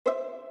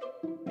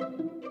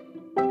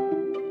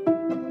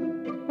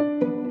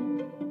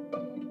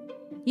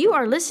You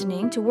are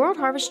listening to World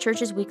Harvest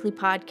Church's weekly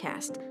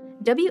podcast.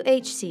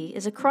 WHC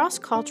is a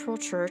cross-cultural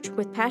church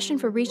with passion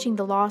for reaching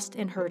the lost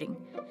and hurting.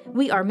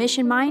 We are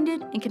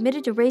mission-minded and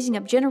committed to raising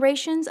up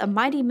generations of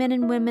mighty men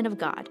and women of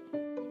God.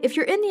 If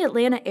you're in the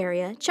Atlanta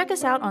area, check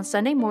us out on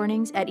Sunday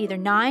mornings at either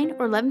 9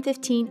 or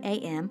 11:15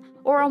 a.m.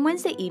 or on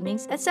Wednesday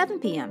evenings at 7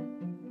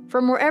 p.m.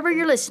 From wherever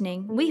you're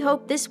listening, we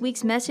hope this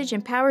week's message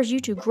empowers you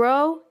to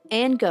grow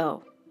and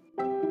go.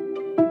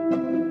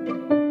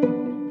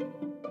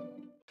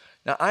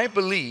 Now, I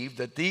believe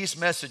that these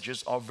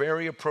messages are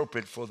very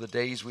appropriate for the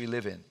days we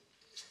live in.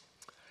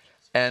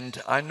 And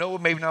I know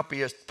it may not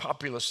be a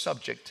popular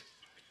subject,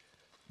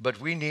 but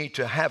we need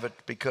to have it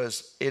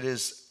because it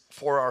is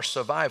for our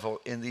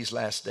survival in these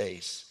last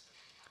days.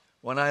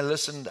 When I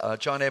listened,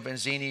 John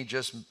Evanzini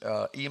just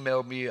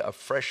emailed me a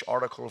fresh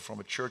article from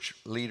a church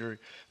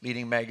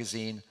leading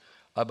magazine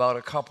about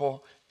a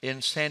couple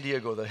in San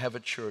Diego that have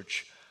a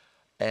church,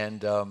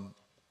 and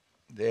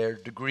they're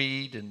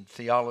degreed in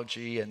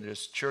theology, and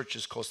this church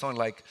is called something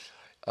like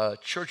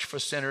Church for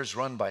Sinners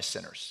Run by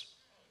Sinners.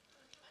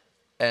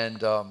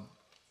 And I'm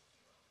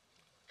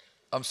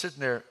sitting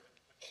there,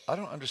 I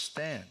don't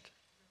understand.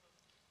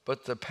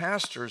 But the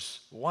pastor's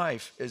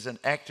wife is an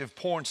active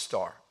porn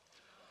star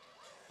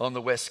on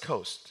the West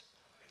Coast.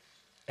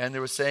 And they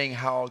were saying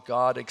how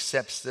God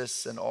accepts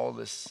this and all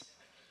this.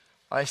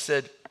 I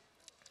said,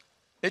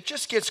 it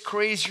just gets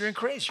crazier and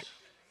crazier.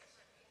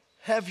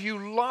 Have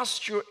you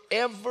lost your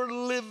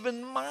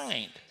ever-living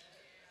mind?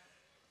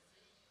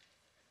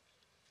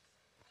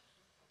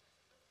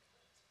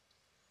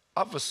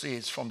 Obviously,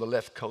 it's from the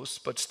left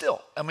coast, but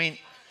still, I mean,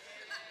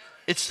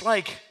 it's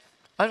like,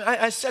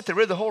 I sat there,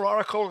 read the whole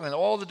article and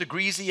all the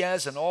degrees he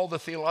has and all the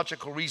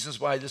theological reasons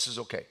why this is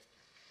okay.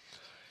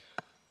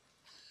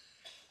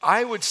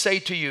 I would say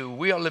to you,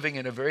 we are living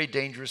in a very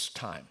dangerous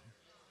time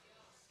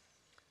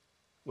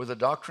where the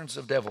doctrines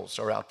of devils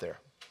are out there,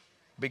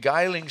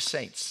 beguiling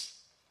saints.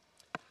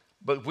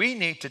 But we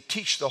need to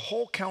teach the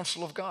whole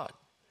counsel of God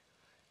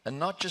and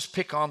not just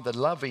pick on the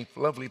lovely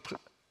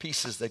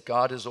pieces that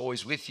God is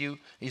always with you,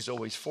 He's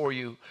always for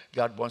you,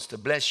 God wants to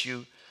bless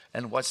you,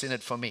 and what's in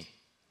it for me.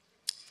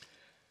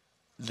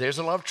 There's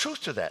a lot of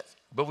truth to that,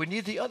 but we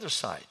need the other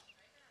side.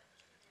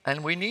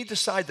 And we need the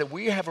side that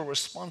we have a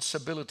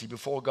responsibility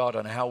before God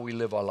on how we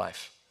live our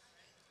life.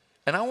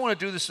 And I want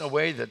to do this in a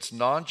way that's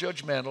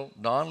non-judgmental,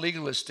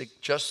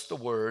 non-legalistic, just the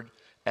Word,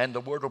 and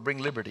the Word will bring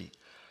liberty.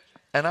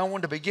 And I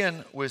want to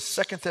begin with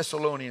 2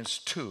 Thessalonians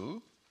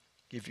 2,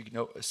 if you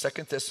know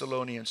 2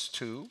 Thessalonians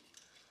 2,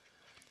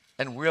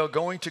 and we are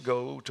going to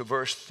go to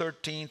verse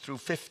 13 through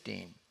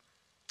 15.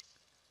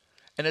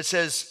 And it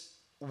says,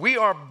 we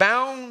are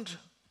bound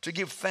to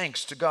give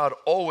thanks to God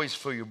always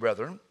for you,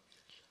 brethren,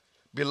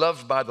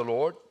 beloved by the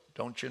Lord.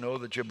 Don't you know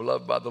that you're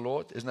beloved by the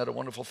Lord? Isn't that a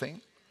wonderful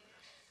thing?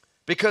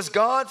 Because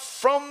God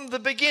from the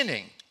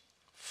beginning,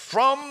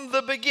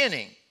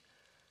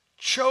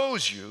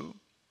 chose you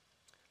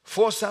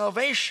for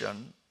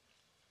salvation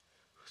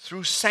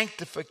through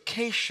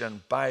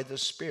sanctification by the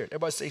Spirit.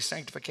 Everybody say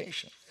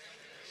sanctification.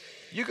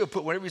 You could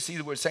put, whenever you see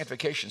the word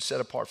sanctification,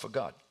 set apart for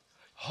God.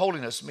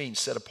 Holiness means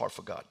set apart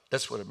for God.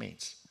 That's what it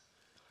means.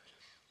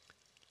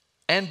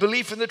 And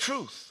belief in the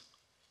truth,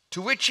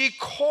 to which He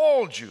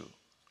called you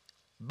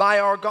by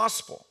our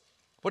gospel.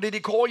 What did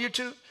He call you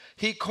to?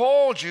 He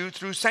called you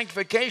through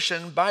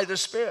sanctification by the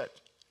Spirit,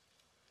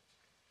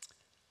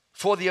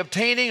 for the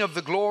obtaining of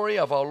the glory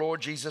of our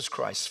Lord Jesus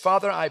Christ.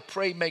 Father, I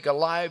pray, make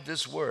alive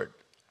this word.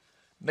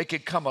 Make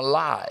it come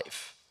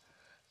alive.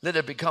 Let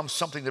it become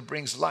something that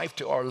brings life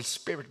to our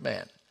spirit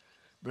man,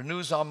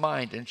 renews our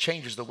mind, and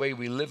changes the way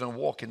we live and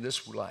walk in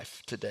this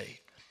life today.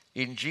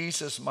 In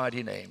Jesus'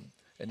 mighty name.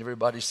 And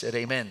everybody said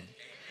amen. Amen.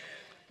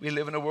 We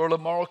live in a world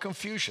of moral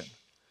confusion.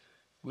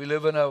 We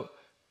live in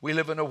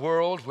a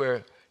world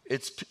where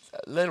it's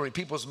literally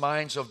people's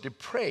minds are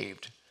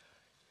depraved.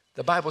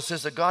 The Bible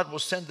says that God will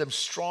send them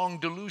strong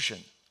delusion.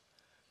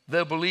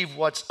 They'll believe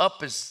what's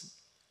up is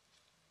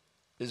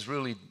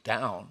really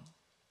down,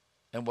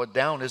 and what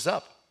down is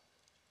up.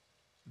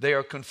 They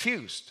are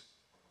confused.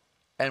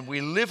 And we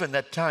live in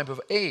that time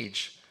of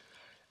age.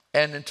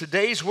 And in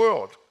today's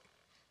world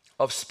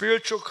of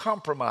spiritual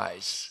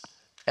compromise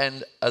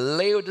and a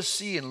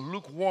Laodicean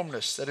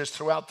lukewarmness that is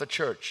throughout the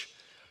church,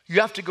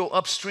 you have to go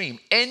upstream.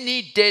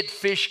 Any dead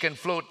fish can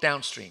float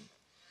downstream.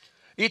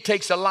 It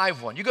takes a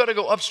live one. You got to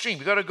go upstream.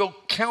 You got to go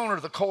counter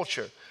the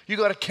culture. You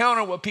got to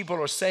counter what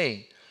people are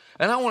saying.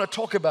 And I want to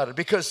talk about it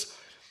because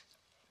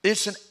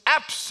it's an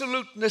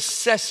absolute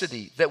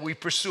necessity that we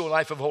pursue a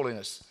life of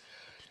holiness.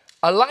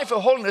 A life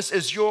of holiness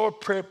is your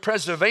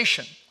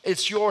preservation.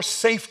 It's your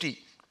safety.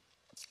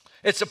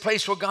 It's a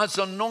place where God's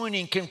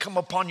anointing can come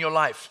upon your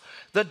life.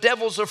 The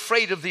devil's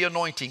afraid of the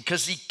anointing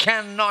because he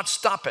cannot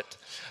stop it.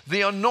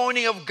 The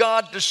anointing of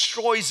God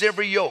destroys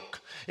every yoke.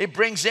 It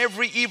brings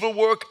every evil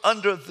work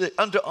under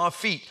our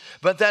feet.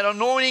 But that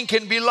anointing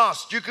can be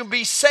lost. You can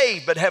be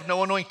saved but have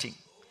no anointing.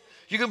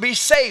 You can be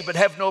saved but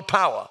have no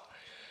power.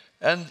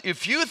 And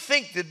if you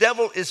think the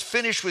devil is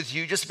finished with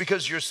you just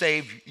because you're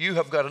saved, you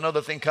have got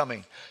another thing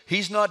coming.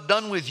 He's not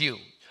done with you.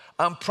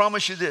 I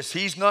promise you this.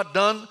 He's not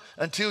done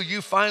until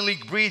you finally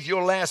breathe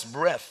your last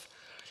breath.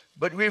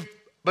 But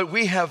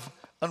we have,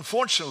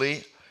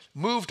 unfortunately,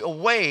 moved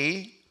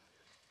away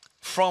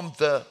from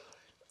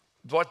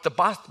what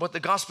the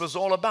gospel is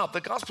all about.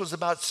 The gospel is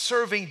about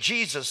serving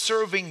Jesus,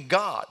 serving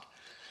God.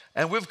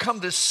 And we've come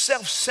to this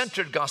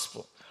self-centered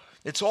gospel.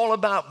 It's all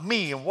about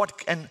me and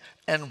what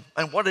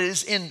it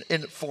is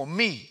in for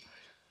me.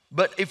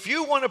 But if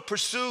you want to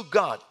pursue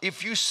God,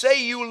 if you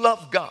say you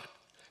love God,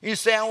 you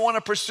say, I want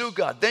to pursue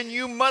God, then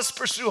you must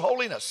pursue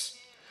holiness.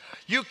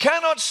 You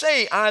cannot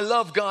say, I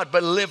love God,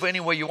 but live any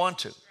way you want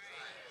to.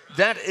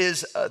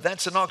 That's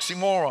an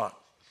oxymoron.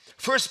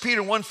 1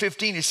 Peter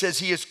 1:15, he says,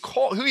 he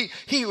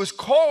who has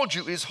called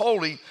you is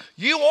holy.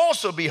 You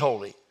also be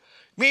holy.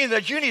 Meaning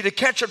that you need to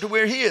catch up to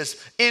where he is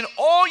in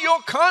all your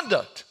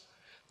conduct,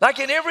 like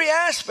in every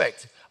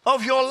aspect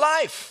of your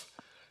life.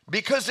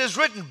 Because it's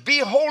written, be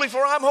holy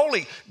for I'm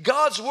holy.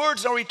 God's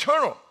words are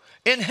eternal.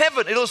 In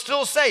heaven, it'll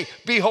still say,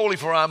 be holy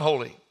for I'm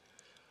holy.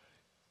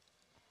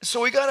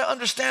 So we got to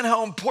understand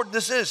how important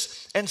this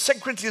is. And 2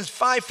 Corinthians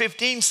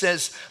 5:15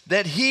 says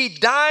that he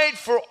died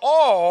for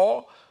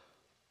all,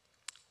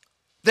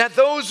 that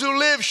those who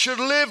live should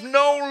live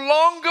no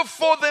longer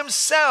for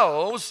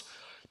themselves,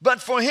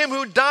 but for him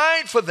who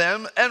died for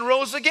them and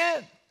rose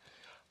again.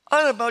 I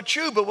don't know about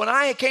you, but when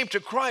I came to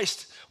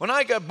Christ, when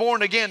I got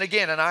born again,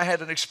 and I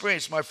had an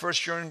experience my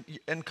first year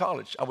in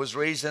college. I was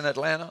raised in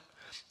Atlanta.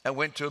 I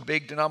went to a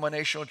big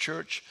denominational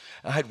church.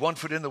 I had one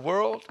foot in the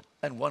world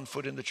and one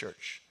foot in the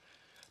church.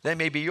 That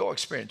may be your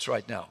experience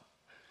right now.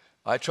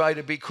 I tried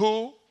to be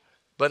cool,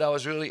 but I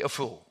was really a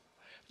fool.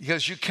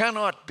 Because you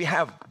cannot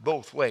have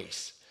both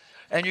ways.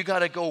 And you got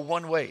to go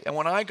one way. And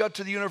when I got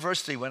to the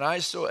university, when I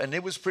saw, and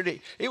it was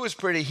pretty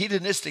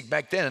hedonistic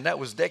back then, and that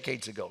was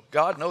decades ago.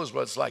 God knows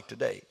what it's like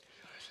today.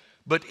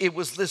 But it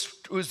was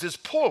this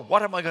pull.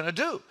 What am I going to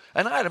do?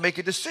 And I had to make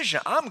a decision.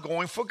 I'm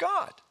going for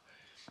God.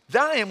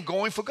 I am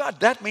going for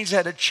God. That means I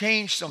had to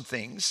change some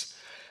things,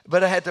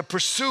 but I had to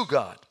pursue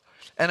God.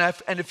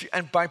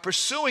 And by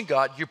pursuing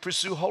God, you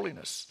pursue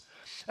holiness.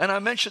 And I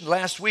mentioned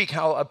last week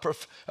how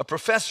a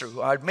professor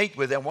who I'd meet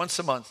with them once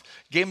a month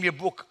gave me a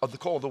book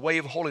called The Way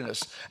of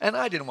Holiness. And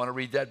I didn't want to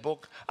read that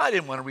book. I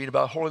didn't want to read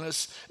about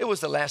holiness. It was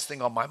the last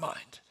thing on my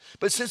mind.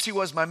 But since he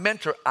was my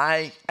mentor,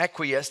 I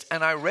acquiesced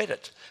and I read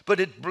it. But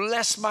it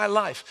blessed my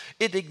life.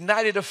 It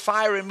ignited a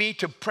fire in me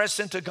to press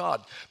into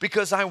God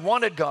because I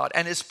wanted God.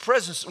 And his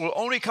presence will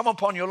only come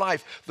upon your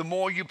life the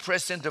more you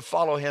press in to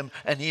follow him.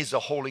 And he's a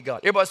holy God.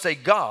 Everybody say,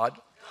 God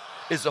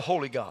is a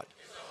holy God.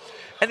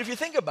 And if you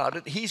think about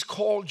it, he's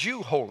called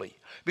you holy.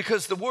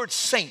 Because the word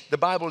saint, the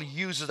Bible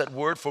uses that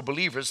word for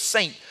believers.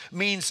 Saint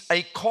means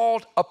a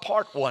called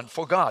apart one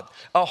for God.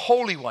 A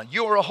holy one.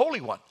 You are a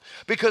holy one.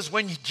 Because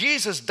when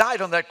Jesus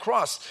died on that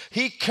cross,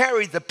 he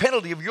carried the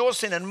penalty of your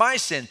sin and my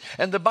sin.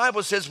 And the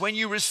Bible says when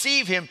you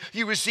receive him,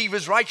 you receive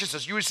his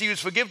righteousness. You receive his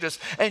forgiveness.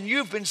 And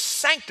you've been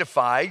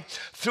sanctified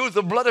through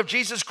the blood of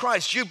Jesus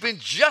Christ. You've been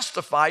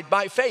justified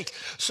by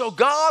faith. So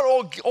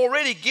God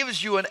already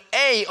gives you an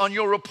A on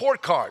your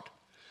report card.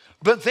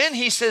 But then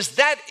he says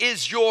that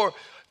is your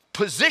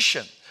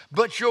position,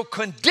 but your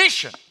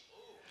condition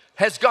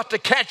has got to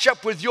catch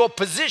up with your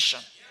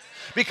position,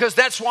 because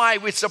that's why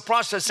it's a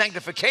process of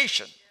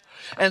sanctification.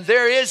 And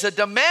there is a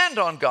demand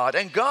on God,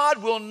 and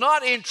God will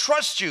not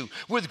entrust you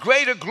with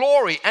greater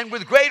glory and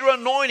with greater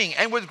anointing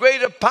and with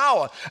greater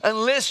power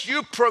unless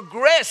you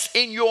progress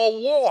in your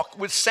walk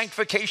with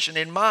sanctification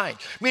in mind.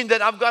 Meaning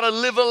that I've got to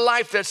live a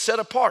life that's set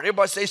apart.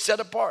 Everybody say set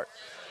apart.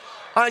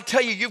 I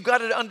tell you, you've got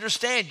to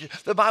understand,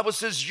 the Bible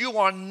says you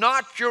are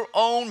not your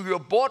own. You're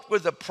bought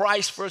with a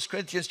price, 1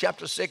 Corinthians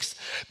chapter 6.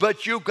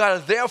 But you've got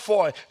to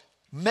therefore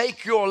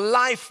make your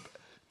life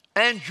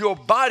and your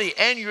body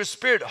and your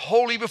spirit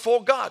holy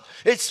before God.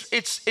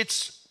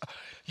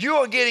 You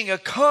are getting a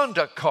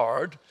conduct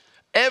card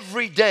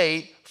every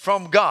day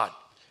from God.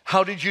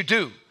 How did you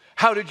do?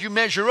 How did you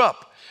measure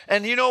up?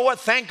 And you know what?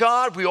 Thank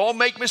God we all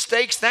make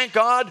mistakes. Thank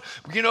God,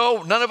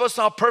 none of us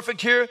are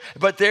perfect here.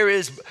 But there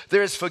is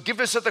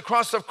forgiveness at the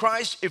cross of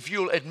Christ if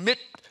you'll admit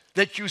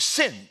that you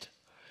sinned.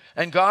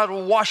 And God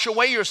will wash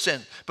away your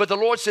sin. But the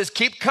Lord says,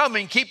 keep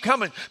coming,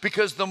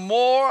 because the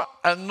more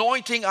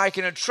anointing I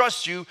can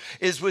entrust you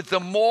is with the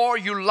more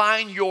you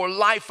line your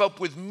life up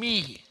with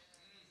me.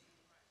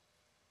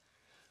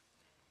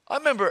 I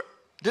remember,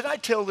 did I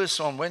tell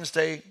this on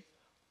Wednesday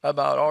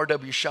about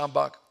R.W.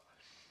 Schambach?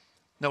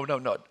 No.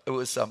 It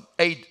was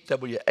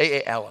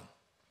A.A. Allen.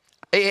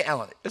 A.A.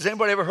 Allen. Has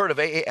anybody ever heard of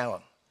A.A. Allen?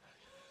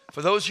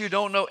 For those of you who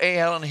don't know A.A.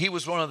 Allen, he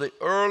was one of the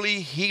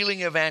early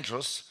healing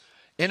evangelists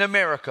in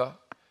America.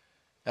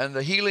 And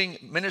the healing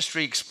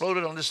ministry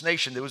exploded on this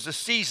nation. There was a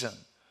season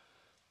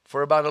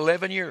for about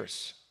 11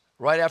 years,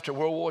 right after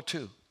World War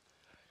II.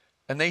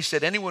 And they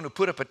said anyone who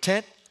put up a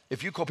tent,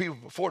 if you call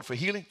people forward for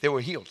healing, they were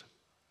healed.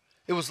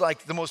 It was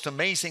like the most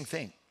amazing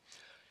thing.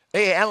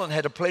 A. Allen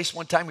had a place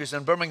one time, he was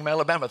in Birmingham,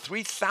 Alabama,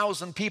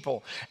 3,000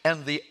 people,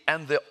 and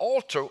the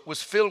altar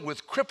was filled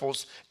with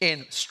cripples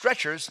in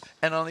stretchers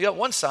and on the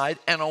one side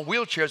and on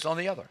wheelchairs on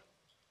the other.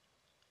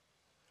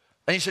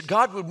 And he said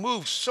God would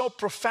move so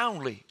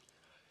profoundly.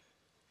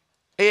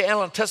 A.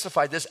 Allen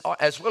testified this,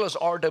 as well as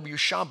R.W.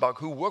 Schambach,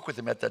 who worked with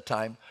him at that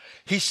time.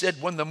 He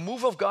said when the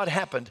move of God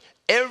happened,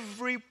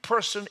 every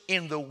person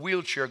in the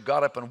wheelchair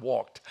got up and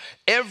walked.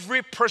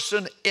 Every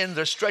person in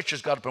the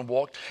stretchers got up and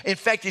walked. In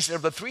fact, he said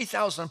of the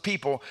 3,000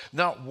 people,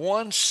 not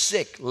one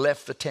sick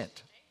left the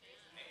tent.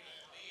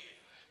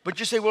 But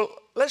you say, well,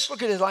 let's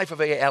look at the life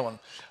of A. Allen.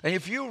 And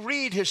if you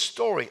read his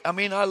story, I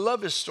mean, I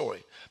love his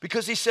story.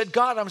 Because he said,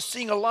 God, I'm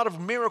seeing a lot of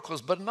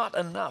miracles, but not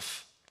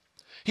enough.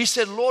 He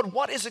said, Lord,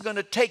 what is it going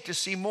to take to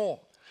see more?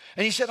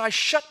 And he said, I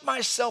shut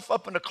myself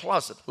up in a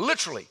closet,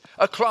 literally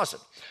a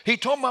closet. He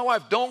told my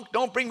wife,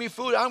 don't bring me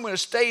food. I'm going to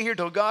stay here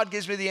till God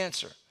gives me the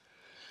answer.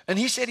 And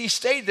he said he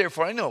stayed there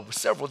for,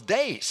 several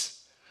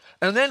days.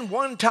 And then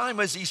one time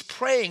as he's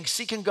praying,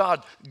 seeking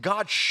God,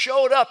 God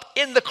showed up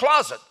in the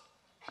closet.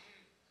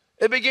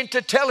 It began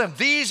to tell him,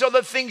 these are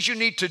the things you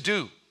need to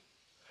do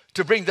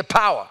to bring the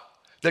power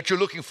that you're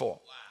looking for.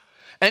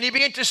 And he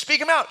began to speak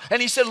them out.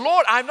 And he said,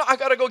 Lord, I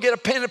got to go get a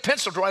pen and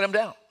pencil to write them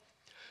down.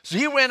 So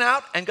he went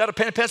out and got a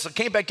pen and pencil,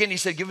 came back in, he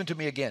said, give them to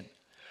me again.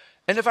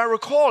 And if I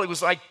recall, it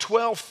was like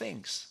 12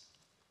 things.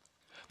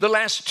 The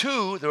last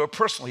 2, they were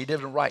personal, he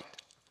didn't write.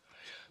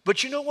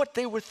 But you know what?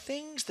 They were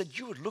things that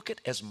you would look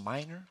at as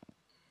minor.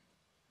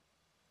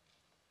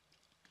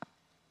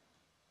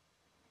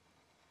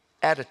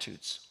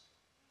 Attitudes.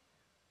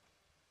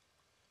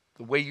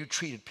 The way you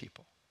treated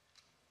people.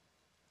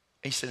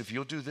 He said, if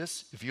you'll do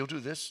this, if you'll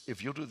do this,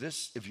 if you'll do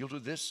this, if you'll do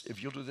this,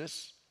 if you'll do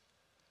this.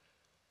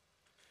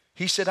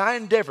 He said, I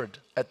endeavored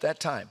at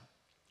that time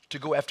to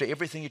go after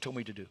everything he told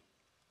me to do.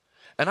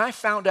 And I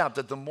found out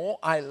that the more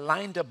I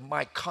lined up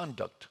my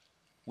conduct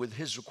with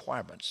his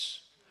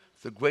requirements,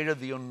 the greater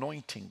the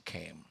anointing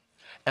came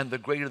and the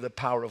greater the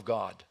power of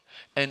God.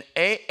 And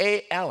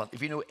A. Allen,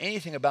 if you know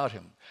anything about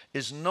him,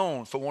 is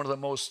known for one of the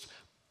most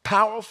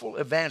powerful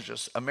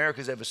evangelists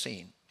America's ever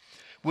seen,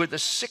 where the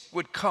sick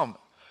would come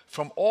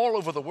from all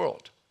over the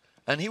world.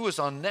 And he was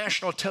on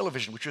national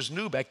television, which was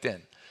new back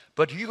then.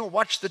 But you can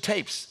watch the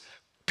tapes.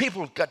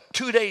 People got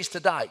 2 days to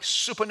die,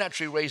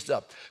 supernaturally raised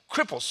up.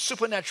 Cripples,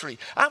 supernaturally.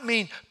 I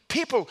mean,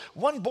 people,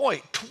 one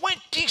boy,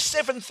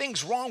 27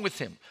 things wrong with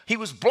him. He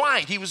was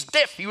blind, he was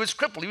deaf, he was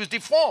crippled, he was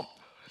deformed.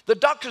 The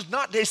doctors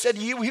they said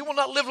he will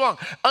not live long.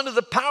 Under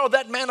the power of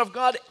that man of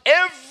God,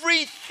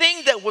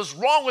 everything that was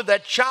wrong with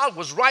that child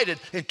was righted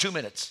in 2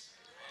 minutes.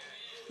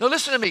 Now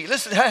listen to me,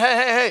 listen,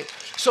 hey.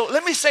 So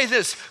let me say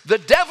this. The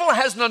devil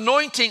has an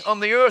anointing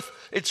on the earth.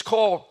 It's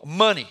called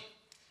money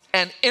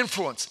and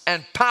influence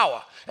and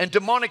power and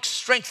demonic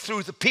strength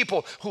through the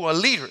people who are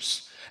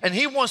leaders. And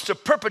he wants to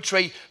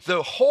perpetrate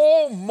the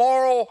whole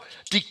moral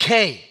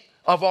decay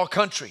of our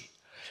country.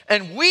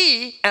 And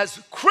we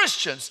as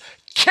Christians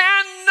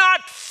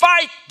cannot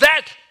fight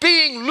that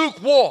being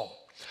lukewarm.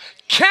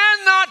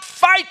 Cannot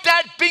fight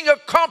that being a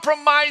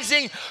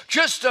compromising,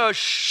 just a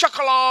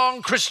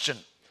shuck-along Christian.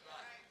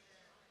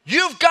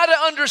 You've got to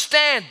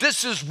understand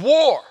this is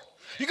war.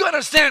 You've got to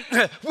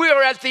understand we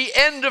are at the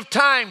end of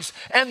times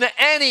and the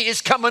ante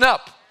is coming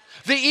up.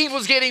 The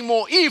evil's getting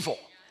more evil.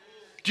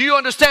 Do you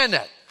understand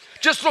that?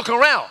 Just look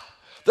around.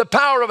 The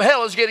power of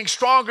hell is getting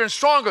stronger and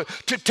stronger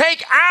to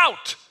take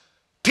out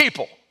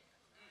people.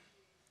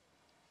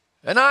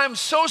 And I'm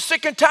so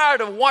sick and tired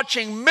of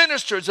watching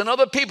ministers and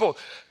other people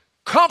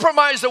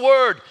compromise the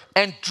word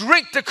and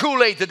drink the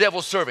Kool-Aid the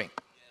devil's serving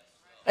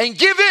and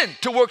give in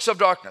to works of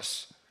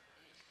darkness.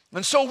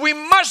 And so we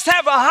must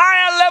have a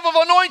higher level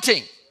of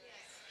anointing.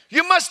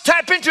 You must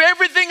tap into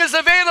everything that's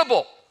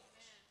available.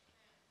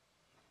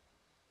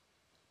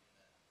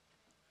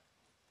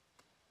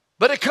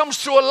 But it comes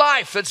through a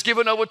life that's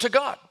given over to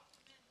God.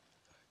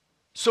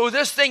 So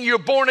this thing, you're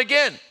born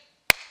again.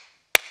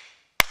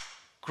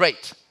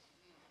 Great.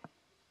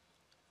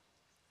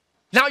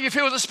 Now you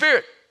feel the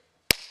Spirit.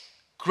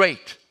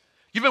 Great.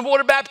 You've been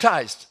water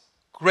baptized.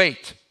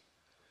 Great.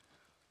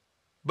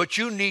 But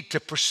you need to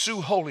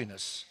pursue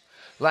holiness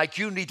like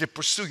you need to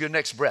pursue your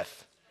next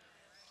breath.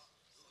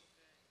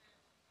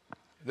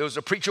 There was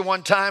a preacher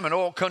one time, an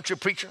old country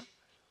preacher.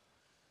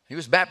 He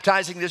was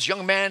baptizing this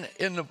young man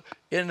in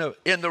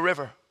the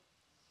river.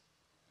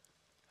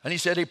 And he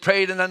said he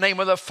prayed in the name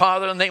of the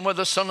Father, in the name of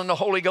the Son, and the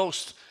Holy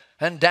Ghost.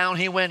 And down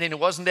he went, and it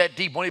wasn't that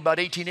deep, only about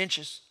 18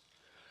 inches.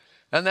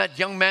 And that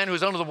young man who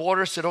was under the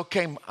water said,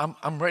 okay,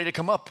 I'm ready to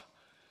come up.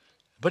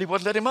 But he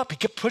wouldn't let him up. He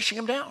kept pushing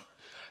him down.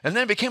 And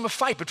then it became a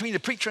fight between the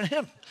preacher and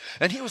him.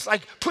 And he was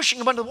like pushing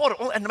him under the water.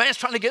 And the man's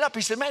trying to get up.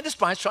 He said, man, this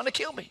man's trying to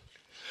kill me.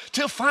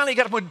 Till finally he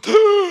got up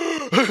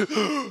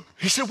and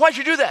he said, why'd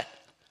you do that?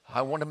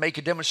 I want to make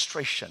a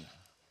demonstration.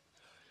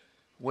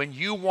 When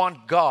you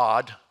want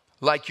God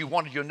like you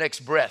wanted your next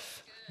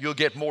breath, you'll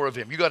get more of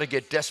him. You got to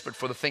get desperate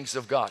for the things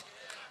of God.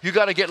 You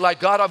got to get like,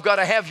 God, I've got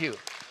to have you.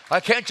 I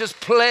can't just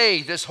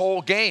play this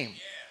whole game.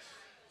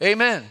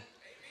 Amen.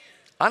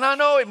 And I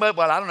know it,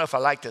 well, I don't know if I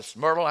like this.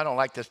 Myrtle, I don't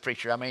like this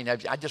preacher. I mean,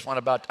 I just want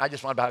about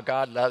how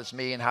God loves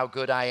me and how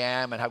good I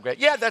am and how great.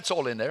 Yeah, that's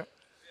all in there.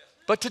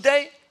 But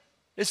today,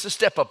 it's the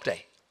step-up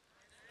day.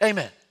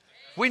 Amen.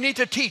 We need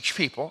to teach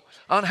people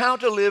on how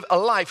to live a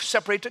life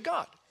separated to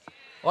God.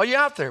 Are you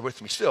out there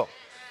with me still?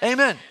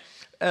 Amen.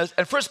 And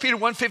 1 Peter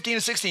 1:15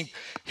 and 16.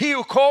 He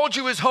who called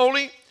you is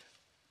holy.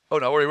 Oh,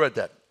 no, I already read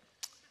that.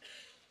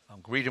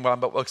 I'm reading my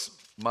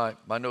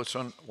notes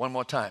on one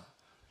more time.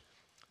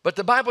 But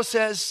the Bible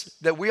says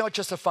that we are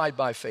justified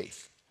by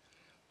faith.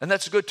 And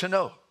that's good to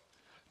know.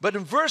 But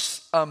in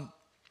verse 13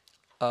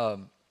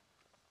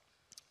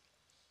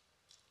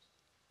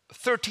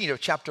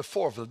 of chapter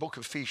 4 of the book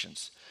of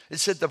Ephesians,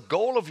 it said the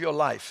goal of your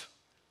life,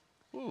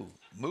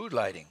 mood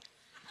lighting.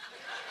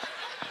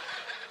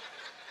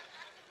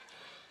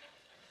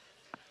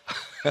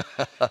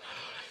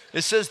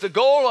 It says the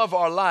goal of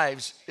our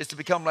lives is to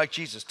become like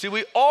Jesus. Till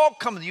we all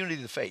come in the unity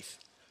of the faith,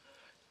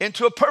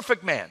 into a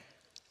perfect man,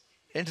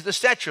 into the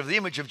stature of the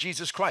image of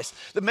Jesus Christ,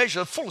 the measure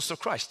of the fullness of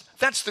Christ.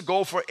 That's the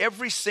goal for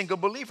every single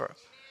believer.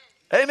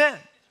 Amen.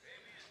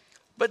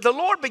 But the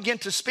Lord began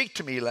to speak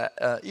to me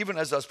even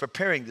as I was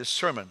preparing this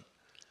sermon.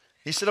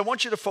 He said, I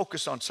want you to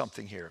focus on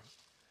something here.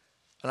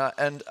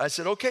 And I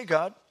said, okay,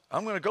 God,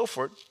 I'm going to go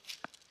for it.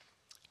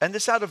 And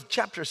it's out of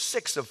chapter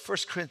 6 of 1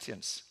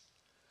 Corinthians.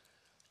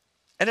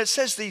 And it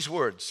says these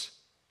words,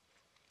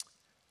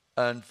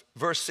 and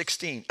verse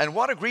 16, and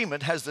what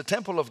agreement has the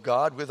temple of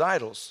God with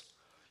idols?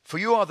 For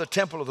you are the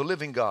temple of the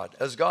living God,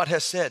 as God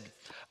has said,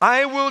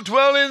 I will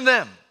dwell in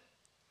them,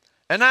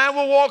 and I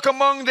will walk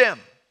among them,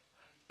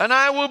 and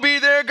I will be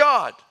their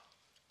God,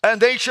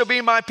 and they shall be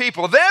my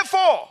people.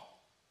 Therefore,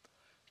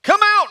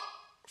 come out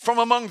from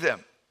among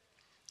them,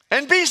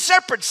 and be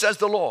separate, says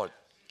the Lord,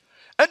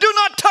 and do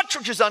not touch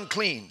which is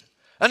unclean,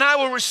 and I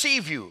will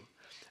receive you,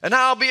 and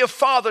I'll be a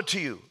father to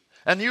you,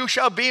 and you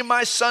shall be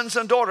my sons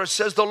and daughters,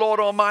 says the Lord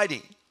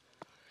Almighty.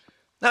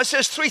 Now it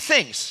says three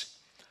things.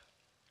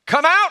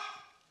 Come out,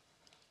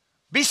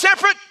 be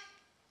separate,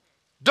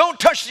 don't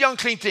touch the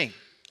unclean thing.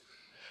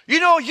 You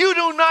know, you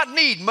do not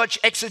need much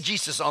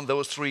exegesis on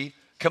those three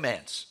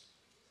commands.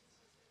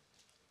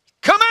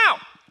 Come out.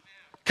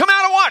 Come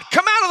out of what?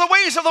 Come out of the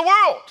ways of the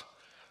world.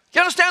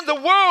 You understand? The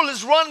world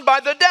is run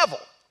by the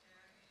devil.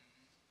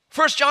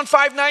 1 John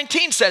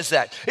 5:19 says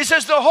that. It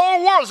says the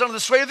whole world is under the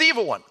sway of the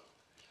evil one.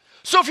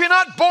 So if you're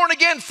not born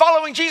again,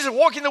 following Jesus,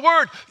 walking the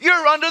word,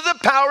 you're under the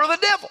power of the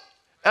devil.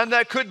 And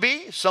that could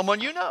be someone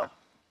you know.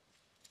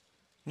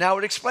 Now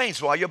it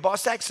explains why your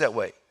boss acts that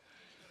way.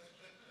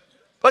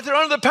 But they're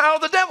under the power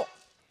of the devil.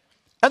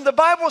 And the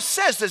Bible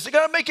says this. They've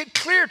got to make it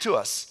clear to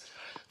us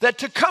that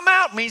to come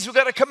out means we've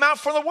got to come out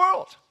from the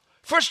world.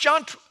 1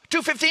 John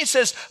 2:15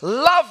 says,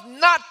 love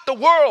not the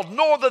world,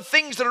 nor the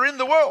things that are in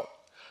the world.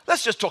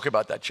 Let's just talk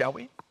about that, shall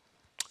we?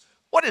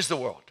 What is the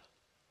world?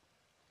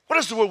 What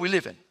is the world we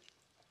live in?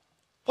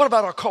 What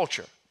about our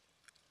culture?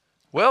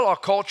 Well, our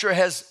culture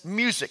has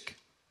music.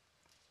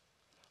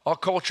 Our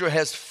culture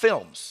has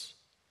films.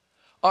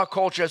 Our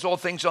culture has all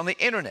things on the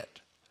internet.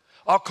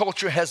 Our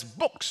culture has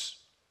books.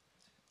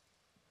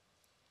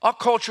 Our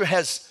culture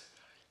has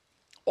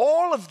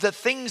all of the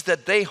things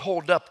that they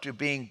hold up to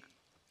be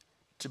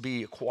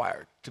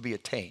acquired, to be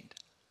attained.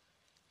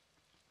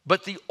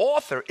 But the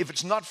author, if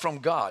it's not from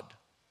God,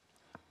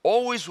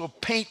 always will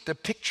paint the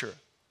picture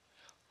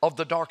of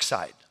the dark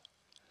side.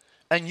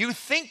 And you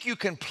think you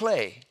can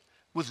play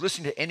with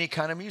listening to any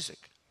kind of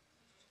music.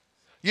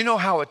 You know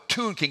how a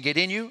tune can get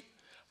in you?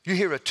 You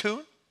hear a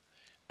tune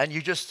and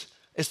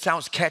it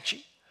sounds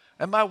catchy.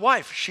 And my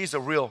wife, she's a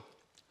real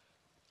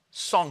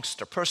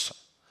songster person.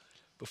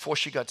 Before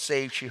she got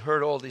saved, she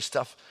heard all this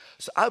stuff.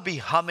 So I'll be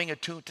humming a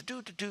tune,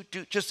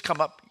 just come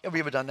up. Have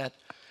you ever done that?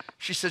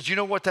 She says, you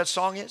know what that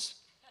song is?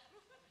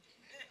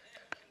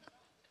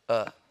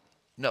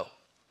 No.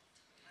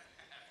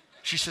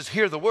 She says,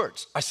 hear the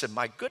words. I said,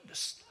 my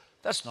goodness.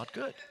 That's not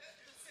good.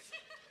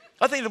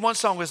 I think the one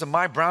song was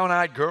My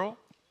Brown-Eyed Girl.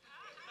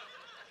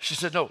 She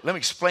said, no, let me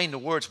explain the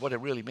words, what it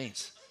really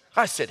means.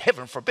 I said,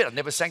 heaven forbid, I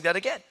never sang that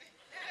again.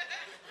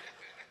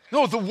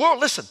 No, the world,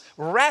 listen,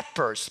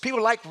 rappers,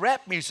 people like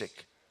rap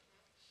music.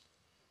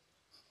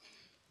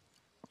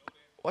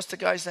 What's the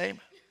guy's name?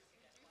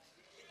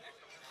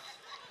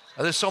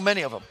 Oh, there's so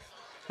many of them.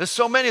 There's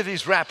so many of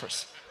these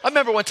rappers. I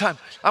remember one time,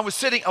 I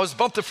was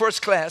bumped to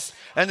first class,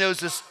 and there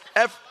was this,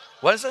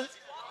 what is it?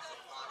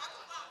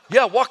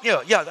 Yeah,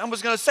 I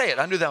was going to say it.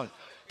 I knew that one.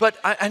 But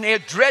and he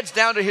had dreads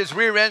down to his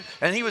rear end,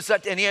 and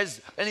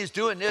he's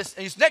doing this,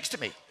 and he's next to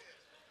me.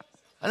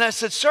 And I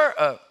said,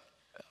 sir,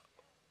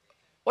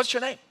 what's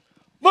your name?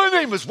 My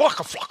name is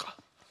Waka Flocka.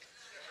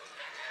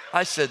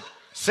 I said,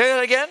 say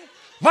that again?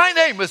 My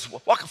name is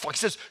Waka Flocka. He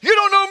says, you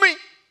don't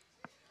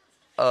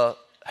know me?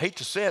 Hate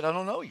to say it, I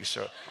don't know you,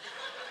 sir.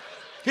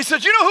 He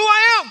said, you know who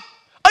I am?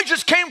 I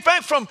just came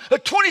back from a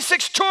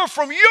 26 tour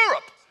from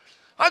Europe.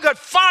 I got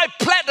 5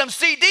 platinum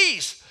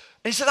CDs.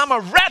 And he said, I'm a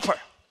rapper.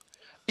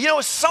 You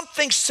know,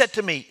 something said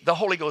to me, the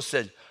Holy Ghost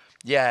said,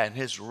 yeah, and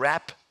his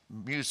rap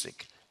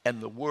music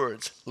and the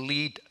words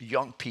lead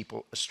young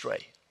people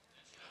astray.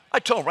 I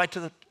told him right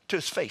to to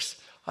his face.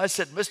 I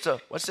said,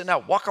 Mr. What's it now,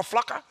 Waka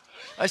Flocka?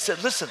 I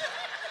said, listen,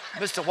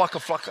 Mr. Waka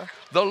Flocka,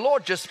 the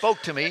Lord just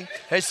spoke to me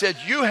and said,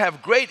 you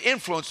have great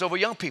influence over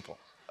young people.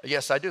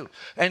 Yes, I do.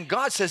 And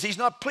God says he's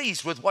not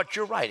pleased with what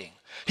you're writing.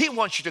 He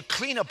wants you to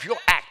clean up your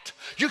act.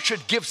 You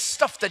should give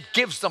stuff that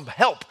gives them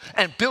help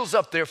and builds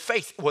up their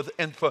faith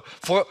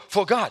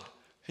for God.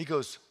 He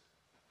goes,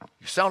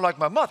 you sound like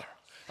my mother.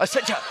 I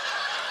said, yeah.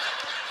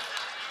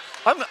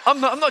 I'm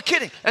not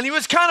kidding. And he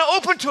was kind of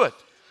open to it.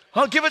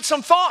 I'll give it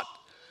some thought.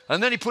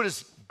 And then he put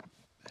his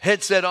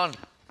headset on,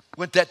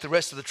 went that the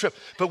rest of the trip.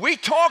 But we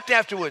talked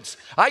afterwards.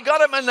 I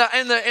got him in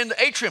the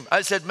atrium.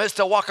 I said,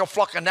 Mr. Waka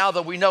Flocka, now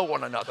that we know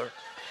one another.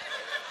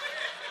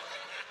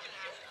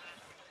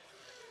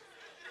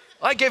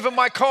 I gave him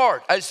my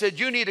card. I said,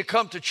 you need to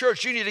come to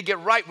church. You need to get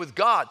right with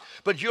God.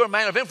 But you're a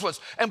man of influence.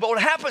 But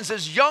what happens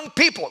is young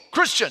people,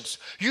 Christians,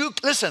 you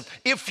listen.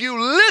 If you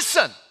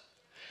listen,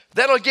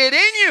 that'll get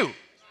in you.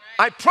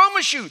 I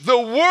promise you, the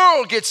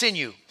world gets in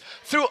you.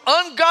 Through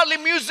ungodly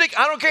music,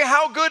 I don't care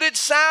how good it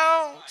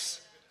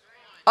sounds.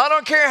 I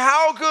don't care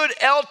how good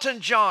Elton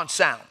John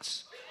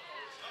sounds.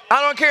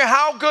 I don't care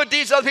how good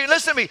these other people.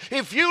 Listen to me.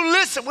 If you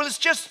listen, well, it's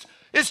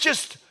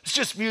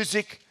just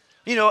music.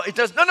 You know, it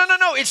does. No.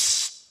 It's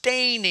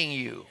staining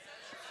you.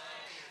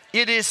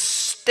 It is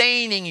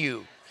staining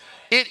you.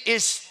 It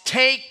is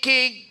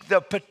taking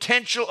the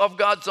potential of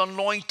God's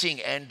anointing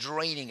and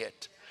draining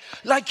it.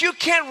 Like you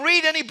can't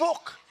read any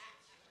book.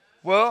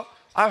 Well,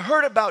 I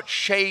heard about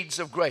Shades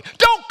of Grey.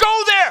 Don't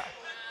go there.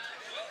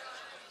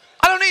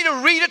 I don't need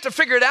to read it to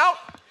figure it out.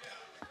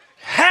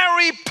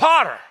 Harry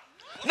Potter.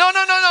 No.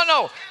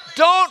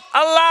 Don't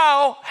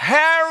allow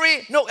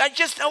Harry. No,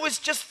 it's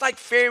just like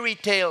fairy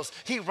tales.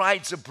 He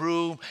rides a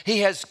broom. He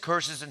has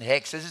curses and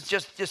hexes. It's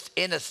just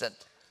innocent.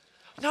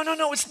 No,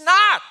 it's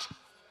not.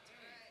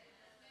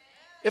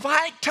 If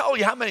I tell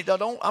you how many,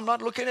 I'm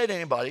not looking at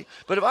anybody,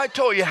 but if I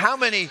told you how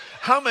many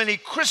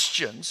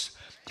Christians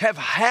have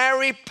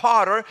Harry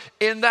Potter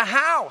in the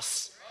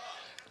house,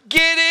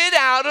 get it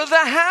out of the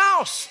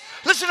house.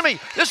 Listen to me,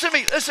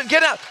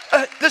 get out.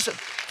 Listen,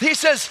 he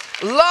says,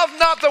 love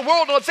not the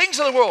world nor the things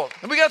of the world.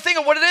 And we got to think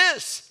of what it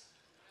is.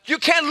 You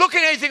can't look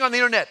at anything on the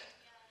internet.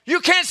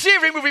 You can't see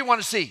every movie you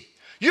want to see.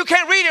 You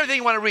can't read everything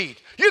you want to read.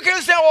 You can't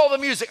listen to all the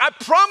music. I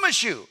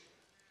promise you,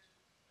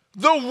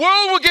 the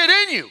world will get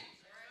in you.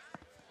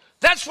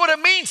 That's what it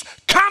means.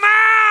 Come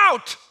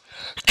out.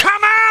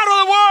 Come out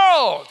of the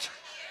world.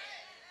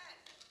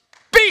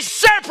 Be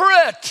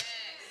separate.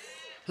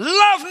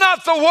 Love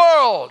not the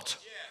world.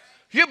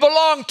 You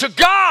belong to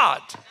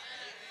God.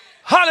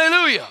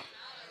 Hallelujah.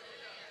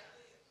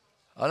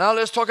 Now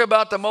let's talk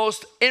about the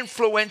most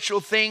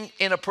influential thing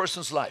in a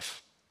person's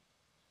life.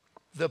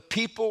 The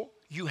people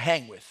you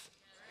hang with.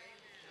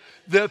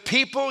 The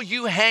people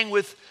you hang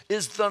with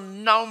is the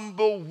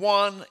number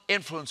one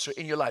influencer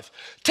in your life.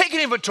 Take an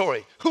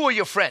inventory. Who are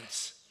your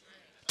friends?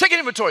 Take an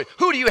inventory.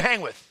 Who do you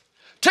hang with?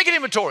 Take an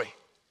inventory.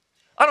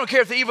 I don't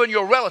care if they're even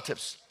your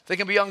relatives. They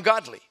can be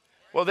ungodly.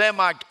 Well, they're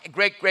my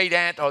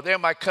great-great-aunt or they're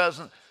my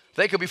cousin.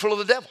 They could be full of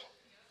the devil.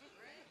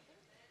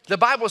 The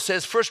Bible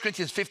says, 1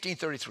 Corinthians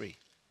 15:33,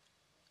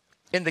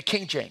 in the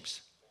King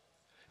James,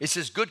 it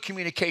says, good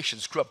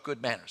communications corrupt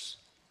good manners.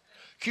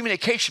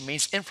 Communication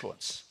means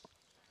influence.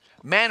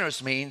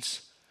 Manners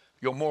means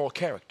your moral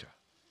character.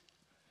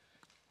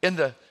 In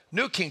the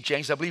New King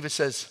James, I believe it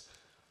says,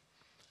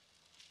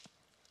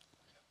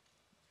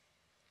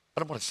 I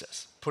don't know what it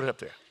says. Put it up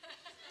there.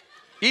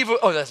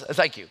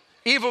 Thank you.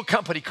 Evil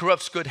company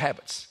corrupts good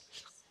habits.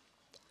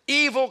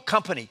 Evil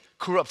company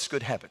corrupts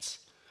good habits.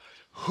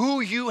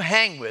 Who you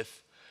hang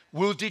with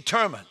will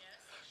determine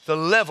the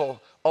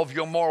level of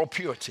your moral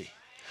purity.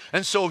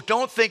 And so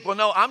don't think, well,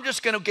 no, I'm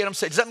just going to get them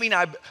saved. Does that mean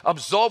I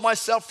absolve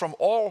myself from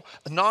all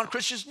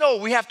non-Christians? No,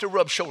 we have to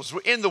rub shoulders.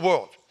 We're in the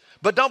world.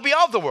 But don't be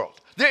of the world.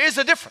 There is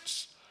a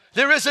difference.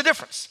 There is a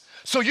difference.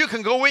 So you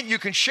can go in, you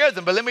can share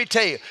them, but let me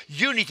tell you,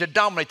 you need to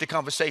dominate the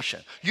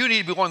conversation. You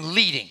need to be one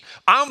leading.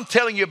 I'm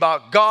telling you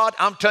about God.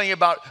 I'm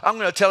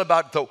going to tell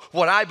about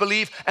what I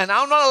believe, and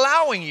I'm not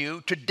allowing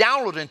you to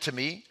download into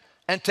me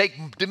and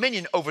take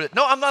dominion over it.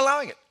 No, I'm not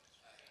allowing it.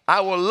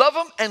 I will love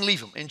them and leave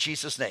them in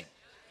Jesus' name.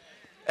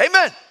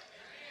 Amen.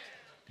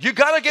 You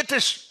got to get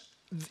this.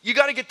 You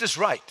got to get this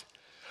right.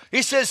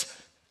 He says,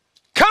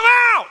 come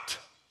out.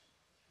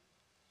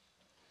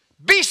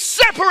 Be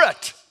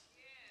separate.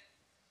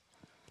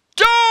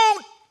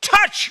 Don't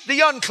touch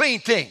the unclean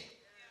thing.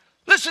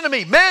 Listen to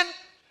me, men.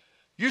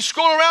 You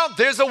scroll around,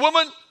 there's a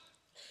woman,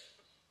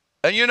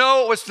 and you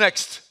know what's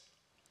next.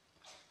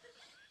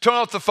 Turn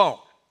off the phone.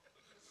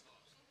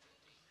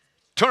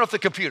 Turn off the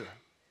computer.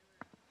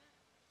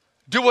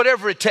 Do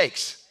whatever it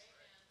takes.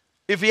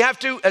 If you have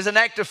to, as an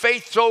act of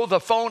faith, throw the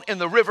phone in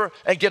the river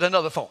and get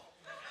another phone.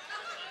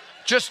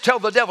 Just tell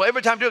the devil,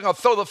 every time I'm doing it, I'll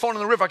throw the phone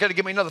in the river, I got to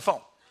give me another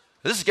phone.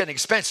 This is getting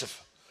expensive.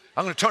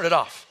 I'm going to turn it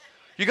off.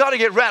 You got to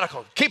get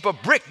radical. Keep a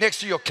brick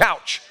next to your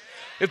couch.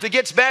 If it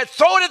gets bad,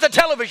 throw it at the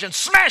television,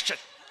 smash it.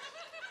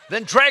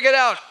 Then drag it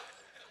out.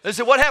 They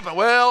say, what happened?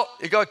 Well,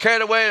 it got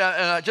carried away and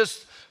I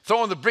just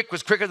throwing the brick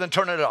was quicker than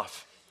turning it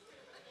off.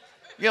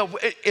 You know,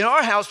 in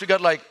our house, we got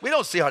like, we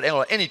don't see hardly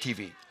any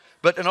TV.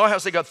 But in our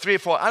house, they got 3 or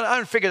 4,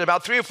 I figured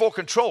about 3 or 4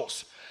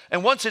 controls.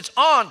 And once it's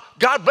on,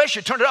 God bless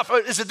you, turn it off.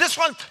 Is it this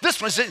one? This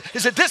one?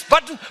 Is it this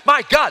button?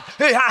 My God,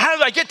 how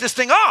do I get this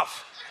thing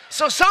off?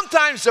 So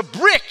sometimes a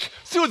brick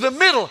through the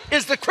middle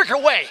is the quicker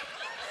way.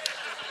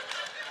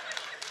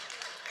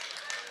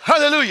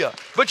 Hallelujah.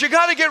 But you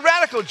got to get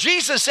radical.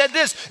 Jesus said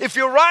this, if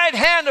your right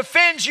hand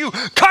offends you,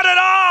 cut it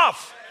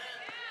off.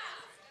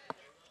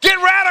 Get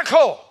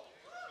radical.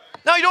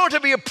 Now, you don't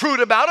have to be a prude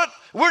about it.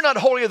 We're not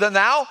holier than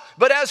thou.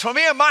 But as for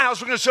me and my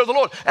house, we're going to serve the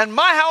Lord. And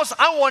my house,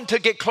 I want to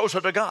get closer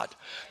to God.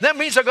 That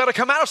means I've got to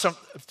come out of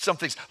some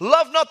things.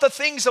 Love not the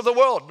things of the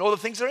world, nor the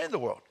things that are in the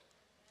world.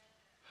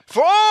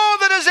 For all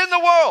that is in the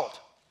world.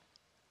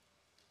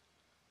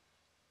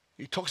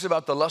 He talks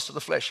about the lust of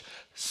the flesh,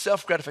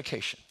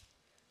 self-gratification.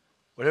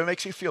 Whatever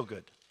makes you feel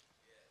good.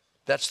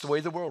 That's the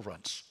way the world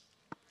runs.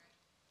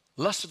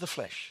 Lust of the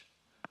flesh.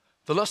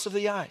 The lust of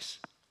the eyes.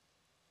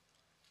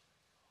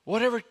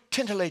 Whatever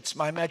tintillates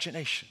my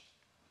imagination.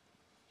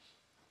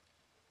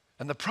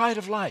 And the pride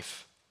of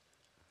life.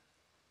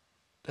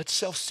 That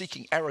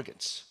self-seeking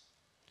arrogance.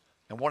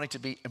 And wanting to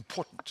be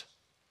important.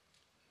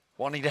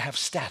 Wanting to have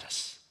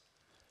status.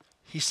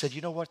 He said,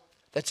 you know what?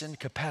 That's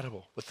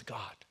incompatible with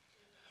God.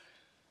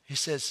 He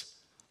says,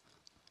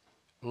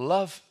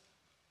 love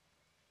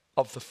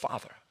of the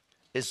Father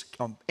is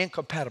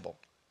incompatible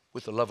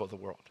with the love of the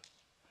world.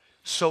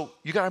 So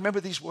you got to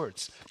remember these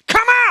words.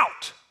 Come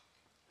out!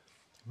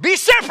 Be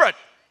separate!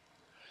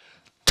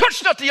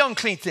 Touch not the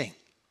unclean thing.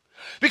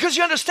 Because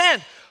you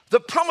understand, the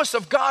promise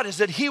of God is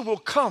that he will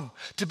come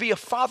to be a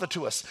father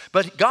to us.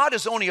 But God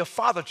is only a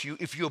father to you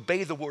if you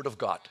obey the word of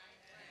God.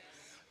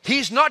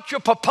 He's not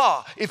your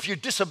papa if you're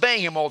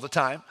disobeying him all the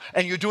time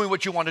and you're doing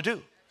what you want to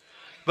do.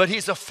 But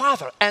he's a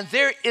father, and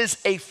there is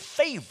a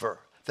favor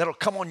that'll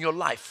come on your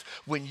life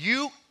when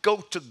you go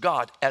to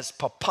God as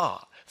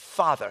papa,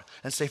 father,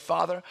 and say,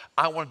 Father,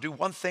 I want to do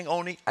one thing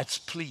only, that's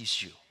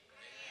please you.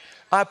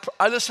 I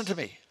listen to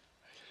me.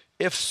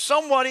 If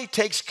somebody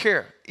takes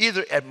care,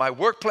 either at my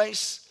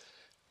workplace,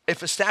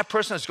 if a staff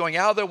person is going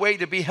out of their way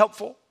to be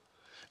helpful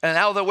and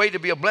out of their way to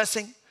be a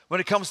blessing, when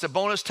it comes to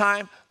bonus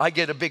time, I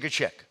get a bigger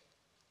check.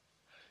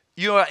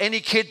 You know, any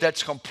kid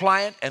that's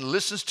compliant and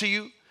listens to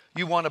you,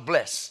 you want to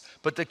bless.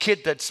 But the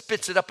kid that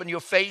spits it up in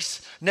your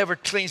face, never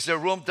cleans their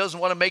room, doesn't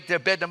want to make their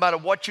bed no matter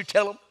what you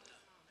tell them.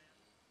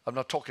 I'm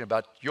not talking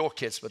about your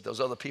kids, but those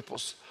other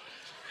people's.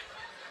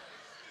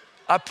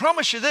 I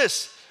promise you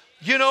this,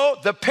 you know,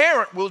 the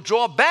parent will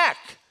draw back.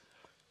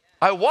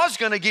 I was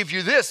going to give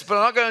you this, but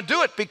I'm not going to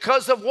do it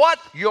because of what?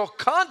 Your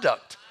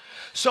conduct.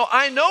 So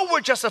I know we're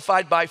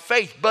justified by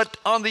faith, but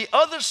on the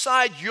other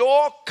side,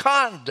 your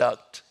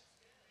conduct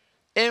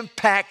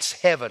impacts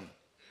heaven.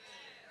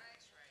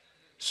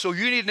 So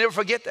you need to never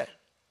forget that.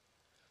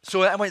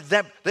 So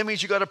that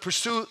means you got to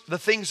pursue the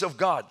things of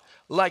God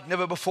like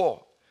never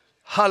before.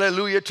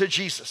 Hallelujah to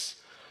Jesus.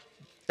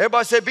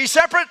 Everybody say, be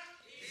separate.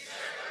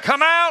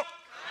 Come out.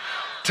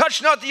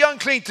 Touch not the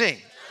unclean thing.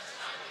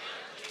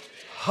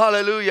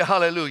 Hallelujah,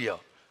 hallelujah.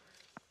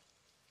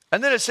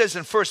 And then it says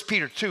in 1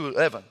 Peter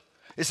 2:11,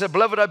 it said,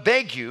 beloved, I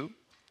beg you,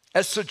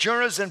 as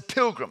sojourners and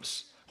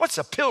pilgrims. What's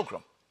a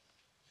pilgrim?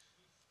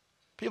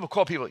 People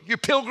call people, you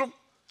pilgrim?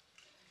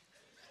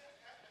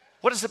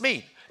 What does it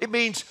mean? It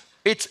means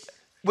it's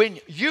when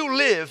you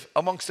live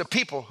amongst the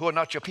people who are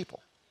not your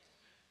people.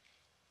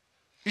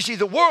 You see,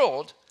 the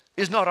world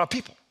is not our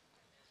people.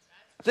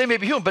 They may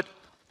be human, but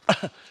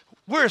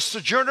we're a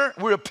sojourner,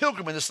 we're a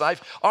pilgrim in this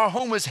life. Our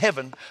home is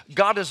heaven.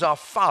 God is our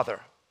Father.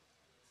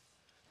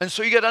 And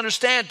so you got to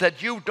understand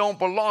that you don't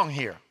belong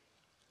here.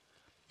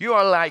 You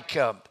are like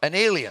an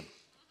alien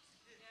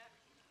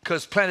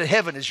because planet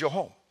heaven is your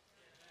home.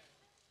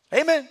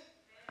 Amen.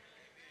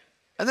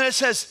 And then it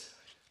says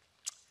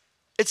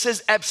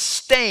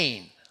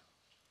abstain.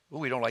 Oh,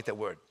 we don't like that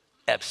word.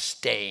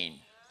 Abstain.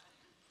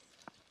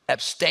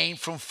 Abstain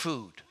from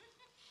food.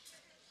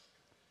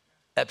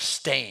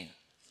 Abstain.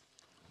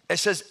 It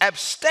says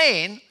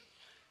abstain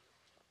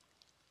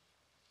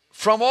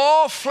from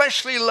all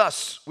fleshly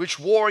lusts which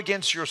war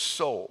against your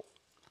soul,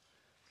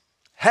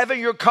 having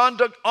your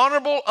conduct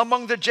honorable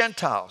among the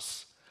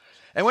Gentiles.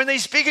 And when they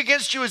speak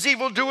against you as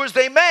evildoers,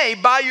 they may,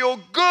 by your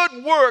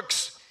good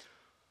works,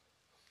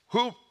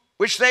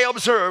 which they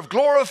observe,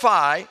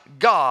 glorify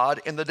God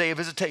in the day of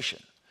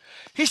visitation.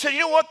 He said, you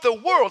know what, the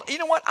world, you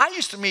know what, I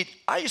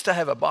used to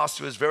have a boss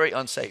who was very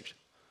unsaved.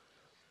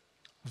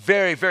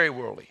 Very, very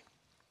worldly.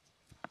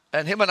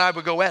 And him and I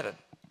would go at it.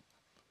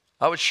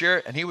 I would share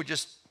it, and he would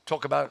just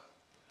talk about it.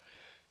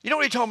 You know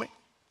what he told me?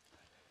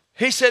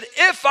 He said,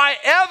 if I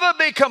ever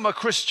become a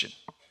Christian,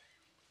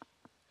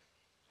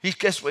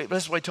 that's what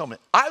he told me.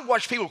 I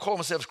watch people call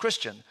themselves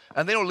Christian,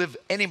 and they don't live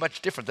any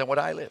much different than what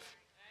I live.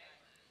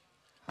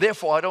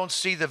 Therefore, I don't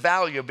see the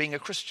value of being a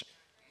Christian.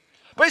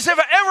 But he said, if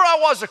ever I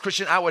was a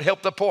Christian, I would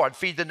help the poor and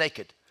feed the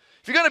naked.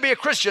 If you're going to be a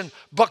Christian,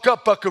 buck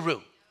up,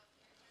 buckaroo.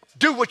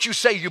 Do what you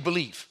say you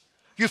believe.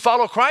 You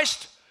follow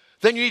Christ,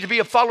 then you need to be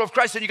a follower of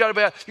Christ, and you got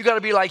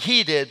to be like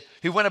he did.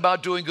 He went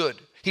about doing good.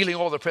 healing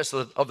all the oppressed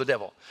of the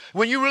devil.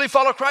 When you really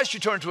follow Christ, you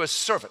turn into a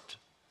servant.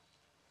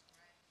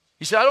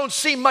 He said, I don't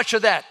see much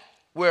of that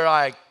where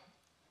I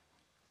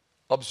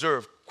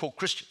observe, quote,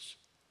 Christians.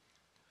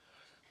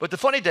 But the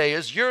funny day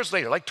is, years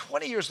later, like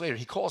 20 years later,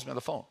 he calls me on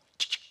the phone.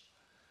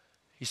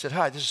 He said,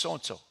 hi, this is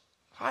so-and-so.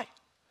 Hi.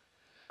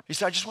 He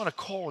said, I just want to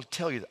call and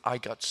tell you that I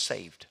got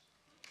saved.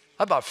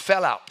 I about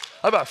fell out.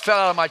 I about fell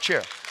out of my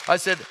chair. I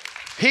said,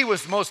 he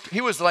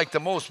was like the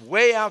most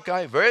way out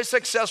guy, very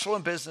successful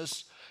in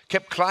business,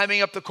 kept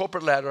climbing up the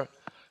corporate ladder,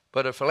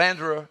 but a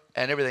philanderer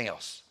and everything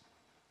else.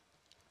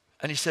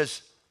 And he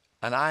says,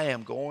 and I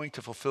am going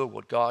to fulfill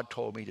what God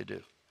told me to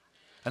do.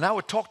 And I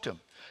would talk to him.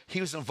 He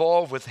was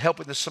involved with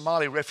helping the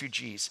Somali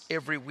refugees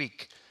every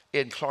week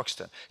in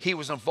Clarkston. He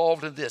was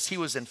involved in this. He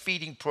was in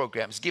feeding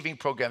programs, giving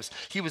programs.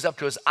 He was up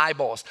to his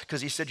eyeballs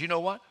because he said, you know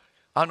what?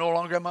 I'm no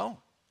longer on my own.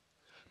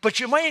 But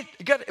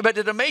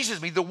it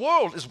amazes me. The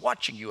world is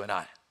watching you and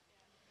I.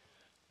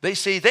 They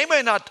say they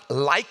may not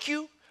like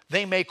you.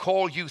 They may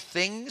call you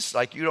things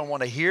like you don't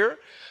want to hear.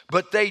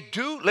 But they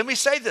do. Let me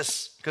say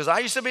this, because I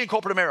used to be in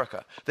corporate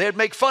America. They'd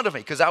make fun of me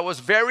because I was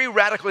very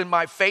radical in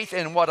my faith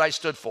and what I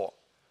stood for.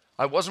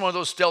 I wasn't one of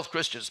those stealth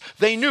Christians.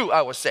 They knew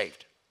I was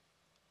saved.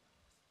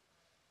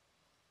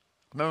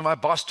 Remember my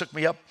boss took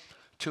me up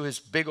to his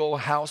big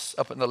old house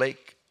up in the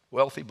lake.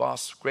 Wealthy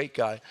boss, great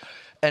guy.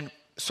 And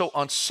so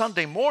on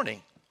Sunday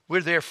morning,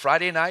 we're there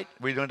Friday night.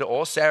 We're going to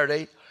all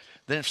Saturday.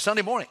 Then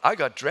Sunday morning, I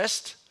got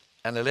dressed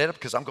and I lit up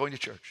because I'm going to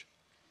church.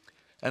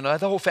 And the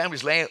whole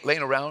family's laying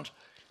around.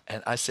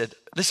 And I said,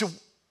 listen,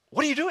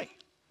 what are you doing?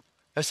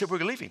 I said, we're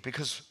leaving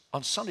because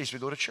on Sundays we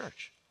go to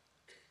church.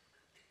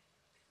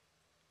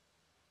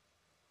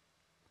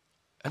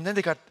 And then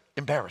they got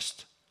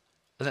embarrassed.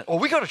 And then,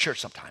 we go to church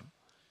sometime.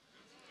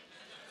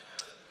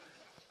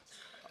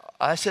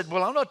 I said,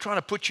 well, I'm not trying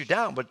to put you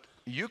down, but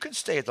you can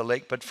stay at the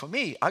lake. But for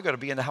me, I got to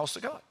be in the house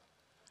of God.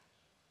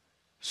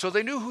 So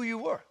they knew who you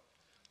were.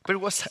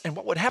 And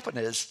what would happen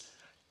is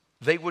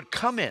they would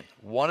come in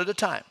one at a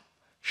time,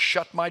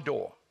 shut my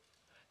door,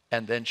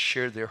 and then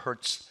share their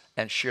hurts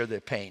and share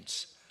their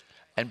pains.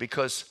 And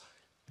because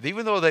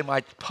even though they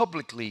might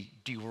publicly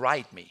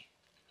deride me,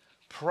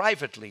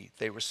 privately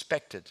they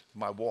respected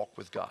my walk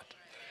with God.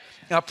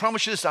 And I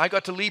promise you this, I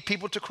got to lead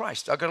people to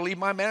Christ. I got to lead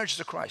my managers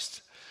to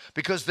Christ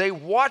because they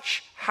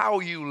watch how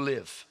you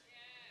live.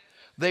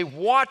 They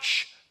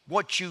watch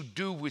what you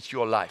do with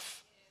your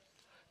life.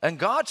 And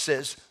God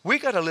says, we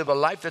got to live a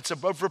life that's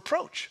above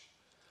reproach.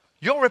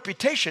 Your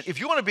reputation, if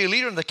you want to be a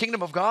leader in the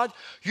kingdom of God,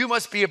 you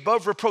must be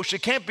above reproach. There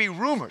can't be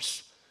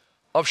rumors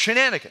of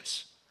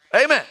shenanigans.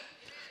 Amen.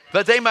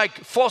 That they might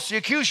falsely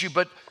accuse you,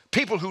 but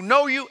people who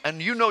know you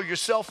and you know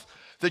yourself,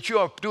 that you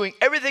are doing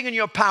everything in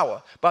your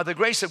power by the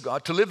grace of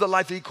God to live the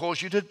life that he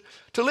calls you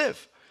to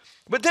live.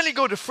 But then you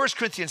go to 1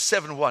 Corinthians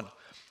 7:1.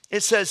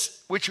 It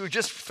says, which we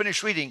just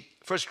finished reading,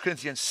 1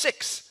 Corinthians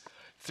 6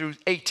 through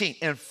 18.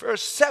 In chapter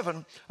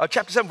 7,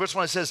 verse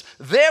 1, it says,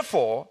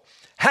 therefore,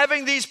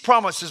 having these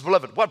promises,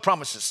 beloved, what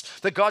promises?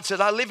 That God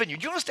said, I live in you.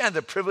 Do you understand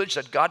the privilege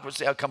that God would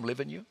say, I'll come live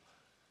in you?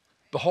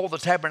 Behold, the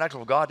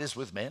tabernacle of God is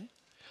with men.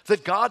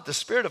 That God, the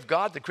Spirit of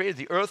God, that created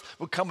the earth,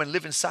 would come and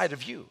live inside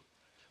of you.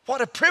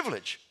 What a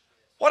privilege.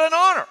 What an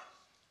honor.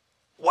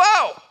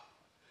 Wow.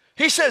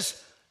 He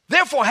says,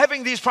 therefore,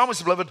 having these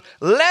promises, beloved,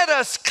 let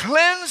us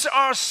cleanse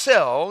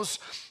ourselves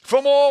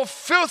from all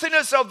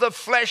filthiness of the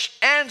flesh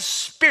and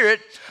spirit,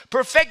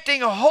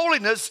 perfecting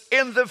holiness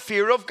in the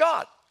fear of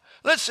God.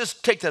 Let's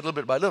just take that little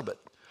bit by little bit.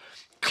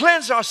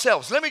 Cleanse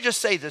ourselves. Let me just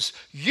say this.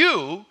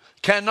 You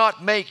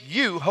cannot make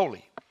you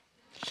holy.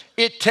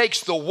 It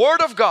takes the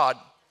Word of God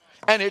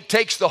and it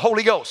takes the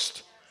Holy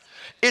Ghost.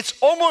 It's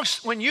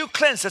almost, when you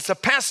cleanse, it's a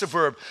passive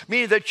verb,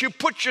 meaning that you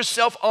put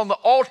yourself on the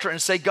altar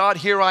and say, God,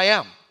 here I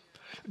am.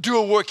 Do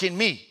a work in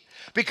me.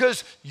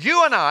 Because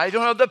you and I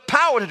don't have the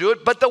power to do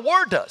it, but the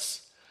Word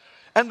does.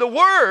 And the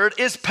Word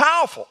is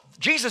powerful.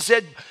 Jesus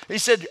said, he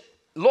said,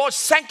 Lord,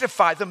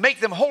 sanctify them, make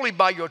them holy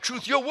by your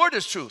truth. Your Word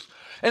is truth.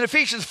 In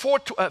Ephesians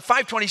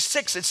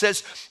 5:26, it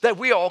says that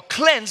we are all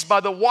cleansed by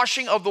the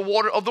washing of the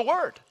water of the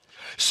Word.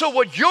 So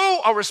what you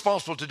are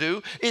responsible to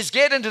do is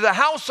get into the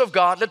house of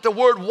God, let the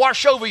Word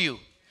wash over you.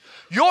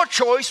 Your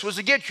choice was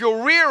to get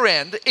your rear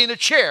end in a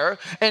chair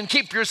and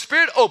keep your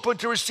spirit open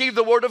to receive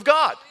the Word of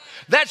God.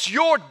 That's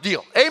your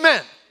deal.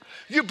 Amen.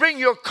 You bring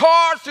your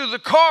car through the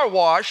car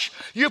wash.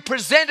 You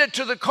present it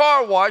to the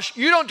car wash.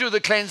 You don't do the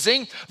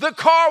cleansing. The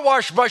car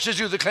wash brushes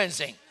do the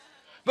cleansing.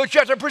 But you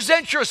have to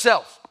present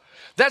yourself.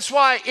 That's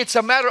why it's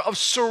a matter of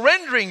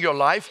surrendering your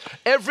life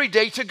every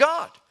day to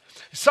God.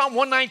 Psalm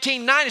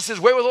 119:9, it says,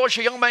 wherewithal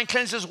shall a young man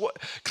cleanse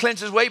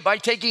his way by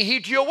taking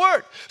heed to your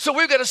word. So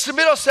we've got to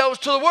submit ourselves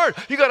to the word.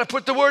 You've got to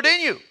put the word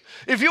in you.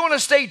 If you want to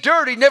stay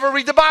dirty, never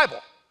read the Bible.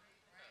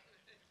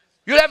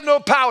 You'll have no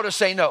power to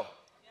say no.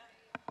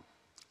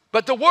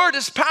 But the word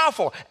is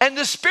powerful. And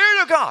the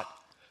Spirit of God,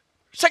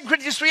 2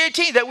 Corinthians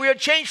 3:18, that we are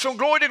changed from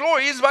glory to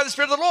glory is by the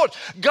Spirit of the Lord.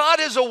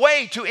 God is a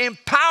way to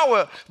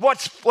empower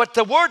what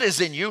the word is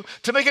in you,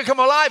 to make it come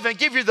alive and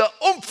give you the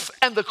oomph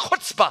and the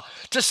chutzpah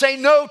to say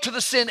no to the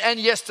sin and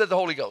yes to the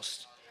Holy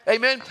Ghost.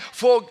 Amen.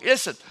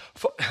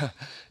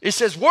 It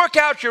says, work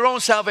out your own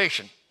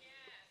salvation.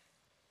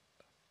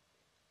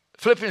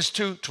 Philippians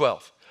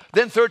 2:12.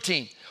 Then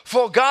 13.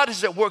 For God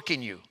is at work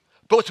in you,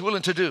 both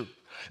willing to do.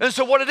 And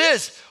so what it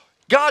is,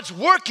 God's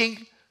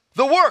working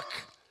the work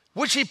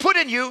which he put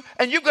in you,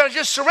 and you've got to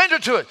just surrender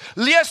to it.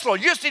 Yes,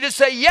 Lord. You just need to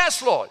say,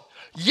 yes, Lord.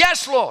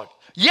 Yes, Lord.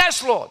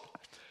 Yes, Lord.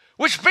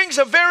 Which brings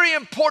a very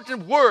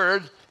important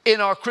word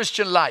in our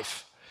Christian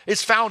life.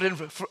 It's found in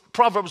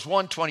Proverbs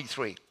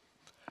 1:23.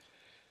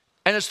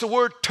 And it's the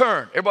word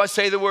turn. Everybody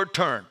say the word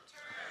turn.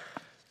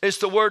 It's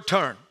the word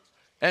turn.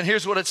 And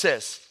here's what it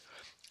says.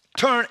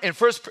 Turn in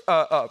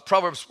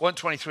Proverbs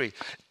 1:23.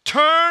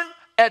 Turn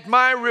at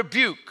my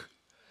rebuke,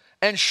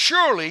 and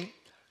surely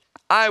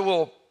I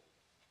will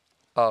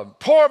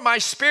pour my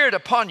spirit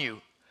upon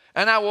you,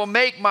 and I will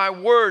make my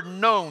word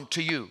known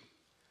to you.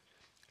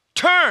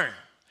 Turn.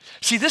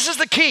 See, this is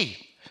the key.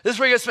 This is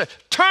where you get started.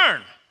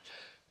 Turn.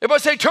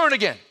 Everybody say turn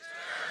again.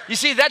 You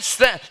see, that's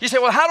that. You say,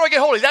 well, how do I get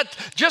holy?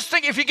 Just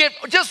think, if you get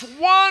just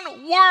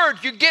one word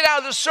you get out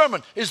of the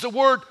sermon is the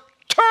word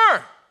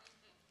turn.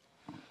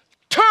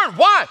 Turn.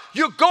 Why?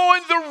 You're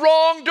going the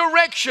wrong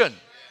direction.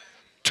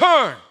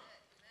 Turn.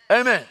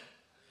 Amen.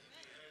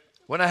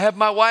 When I have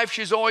my wife,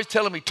 she's always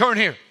telling me, turn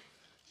here.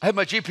 I have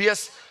my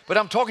GPS, but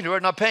I'm talking to her,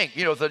 not paying.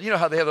 You know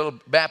how they have a little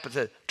map that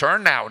says,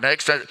 turn now,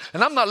 next. And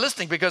I'm not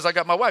listening because I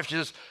got my wife. She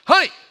says,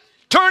 honey,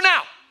 turn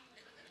now.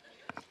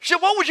 She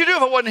said, what would you do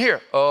if I wasn't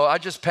here? Oh, I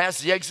just pass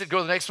the exit, go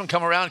to the next one,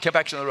 come around, and come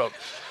back to the road.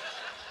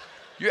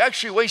 You're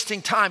actually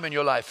wasting time in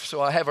your life,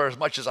 so I have her as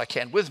much as I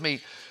can with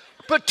me.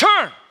 But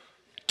turn.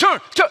 Turn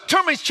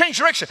means change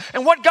direction.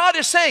 And what God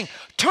is saying,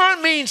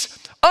 turn means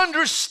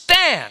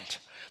understand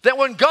that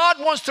when God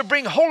wants to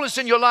bring wholeness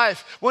in your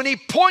life, when he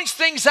points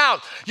things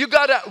out, you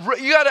gotta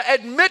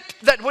admit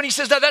that when he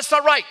says that's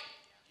not right.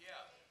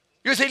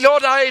 You say,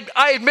 Lord,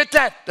 I admit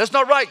that. That's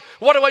not right.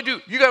 What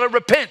do? You gotta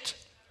repent.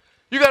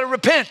 You gotta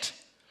repent.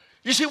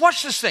 You see,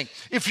 watch this thing.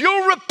 If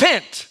you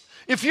repent,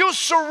 if you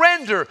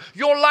surrender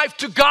your life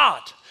to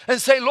God and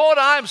say, Lord,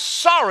 I'm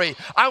sorry.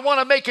 I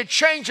want to make a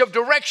change of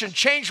direction,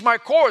 change my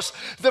course.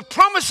 The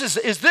promise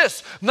is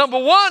this. Number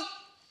one,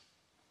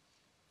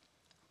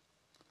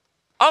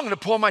 I'm going to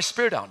pour my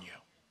spirit on you.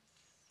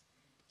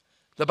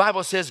 The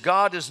Bible says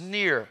God is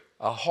near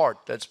a heart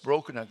that's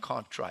broken and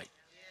contrite.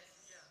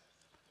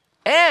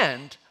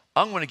 And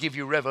I'm going to give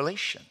you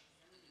revelation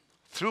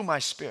through my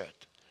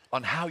spirit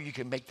on how you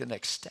can make the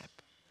next step.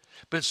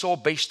 But it's all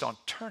based on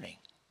turning.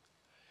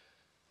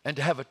 And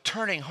to have a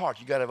turning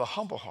heart, you got to have a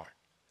humble heart.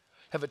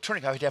 Have a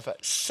turning heart, you have a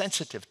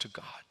sensitive to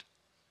God.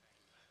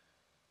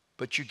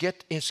 But you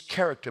get his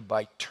character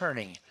by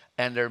turning.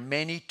 And there are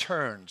many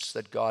turns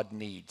that God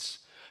needs.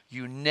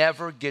 You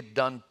never get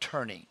done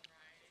turning.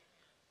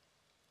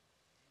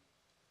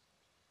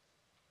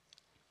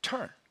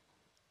 Turn.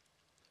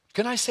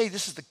 Can I say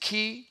this is the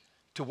key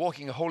to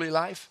walking a holy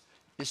life?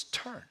 Is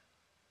turn.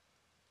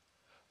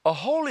 A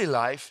holy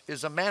life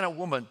is a man or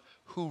woman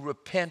who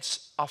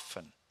repents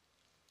often.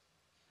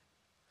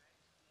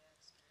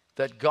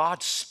 That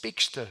God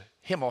speaks to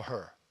him or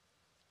her.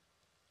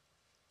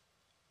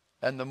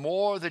 And the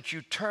more that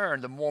you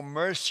turn, the more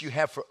mercy you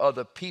have for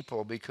other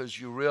people because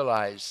you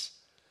realize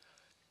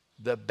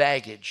the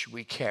baggage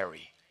we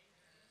carry.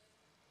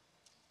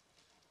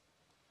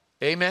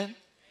 Amen?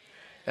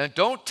 And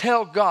don't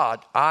tell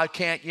God, I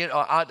can't,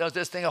 I do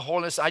this thing of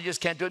holiness, I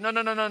just can't do it.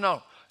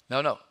 No.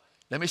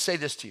 Let me say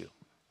this to you.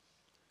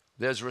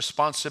 There's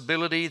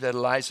responsibility that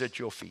lies at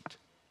your feet.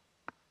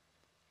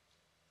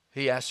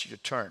 He asks you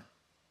to turn.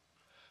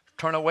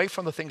 Turn away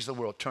from the things of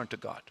the world. Turn to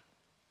God.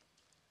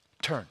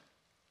 Turn.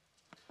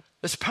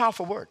 It's a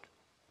powerful word.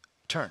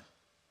 Turn.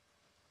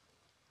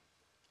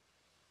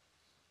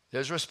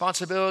 There's a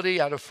responsibility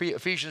out of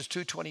Ephesians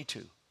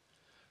 2:22.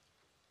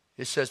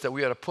 It says that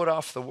we ought to put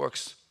off the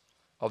works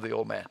of the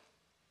old man.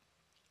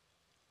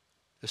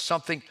 There's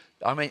something,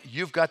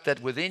 you've got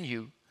that within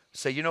you.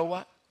 Say, you know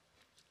what?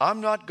 I'm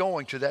not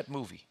going to that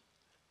movie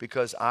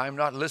because I'm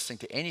not listening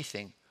to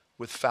anything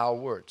with foul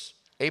words.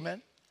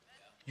 Amen?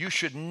 You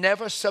should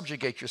never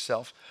subjugate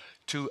yourself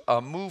to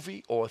a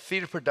movie or a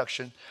theater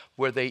production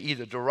where they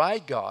either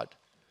deride God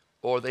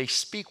or they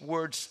speak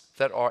words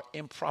that are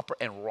improper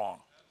and wrong,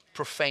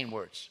 profane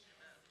words.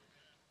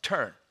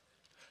 Turn.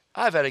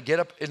 I've had to get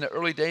up in the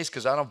early days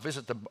because I don't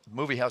visit the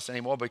movie house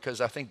anymore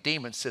because I think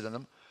demons sit in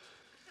them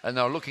and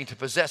they're looking to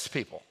possess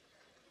people.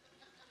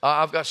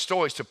 I've got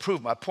stories to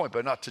prove my point,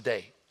 but not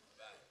today.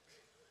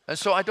 And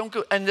so I don't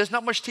go, and there's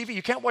not much TV.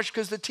 You can't watch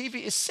because the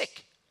TV is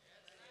sick.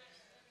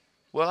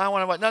 Well, I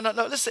want to watch.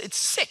 No, listen, it's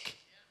sick.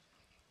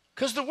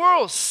 Because the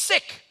world's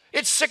sick.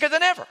 It's sicker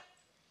than ever.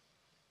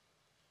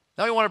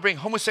 Now you want to bring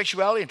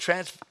homosexuality and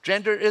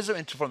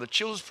transgenderism from the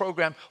children's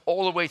program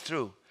all the way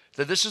through.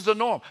 That this is the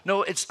norm.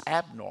 No, it's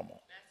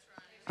abnormal.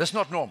 That's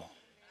not normal.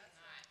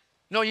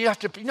 No, you have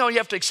to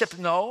accept it.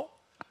 No.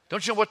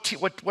 Don't you know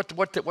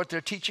what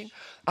they're teaching?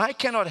 I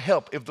cannot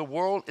help if the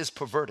world is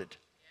perverted.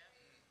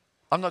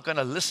 I'm not going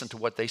to listen to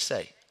what they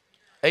say.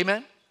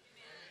 Amen?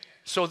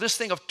 So this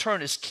thing of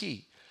turn is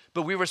key.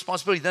 But we have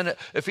responsibility. Then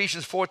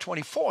Ephesians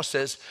 4:24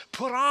 says,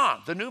 put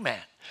on the new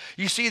man.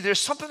 You see, there's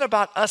something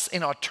about us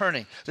in our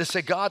turning that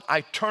say, God,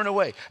 I turn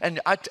away. And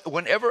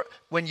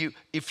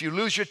if you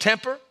lose your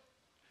temper,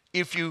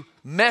 if you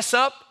mess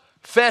up,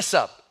 fess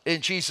up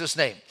in Jesus'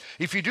 name.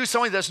 If you do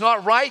something that's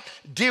not right,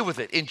 deal with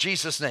it in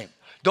Jesus' name.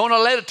 Don't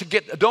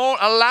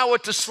allow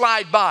it to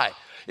slide by.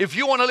 If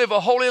you want to live a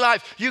holy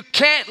life, you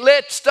can't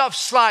let stuff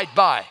slide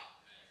by.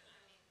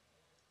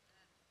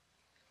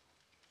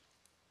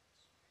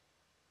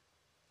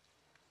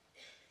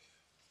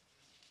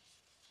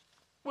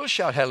 We'll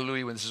shout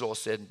hallelujah when this is all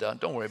said and done.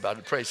 Don't worry about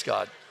it. Praise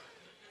God.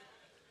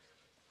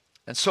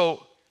 And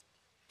so,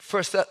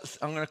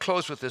 I'm going to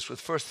close with this,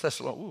 with 1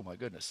 Thessalonians. Oh, my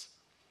goodness.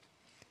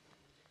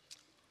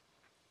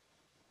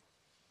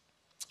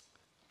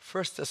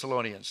 1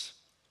 Thessalonians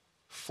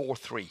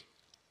 4:3.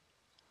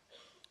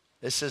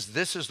 It says,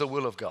 this is the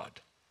will of God.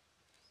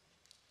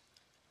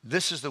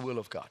 This is the will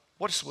of God.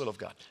 What is the will of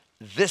God?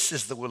 This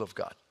is the will of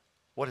God.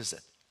 What is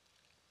it?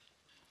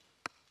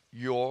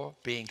 You're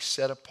being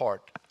set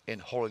apart in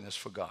holiness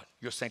for God.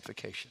 Your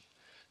sanctification.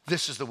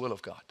 This is the will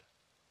of God.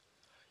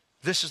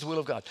 This is the will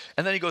of God.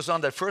 And then he goes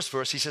on, that first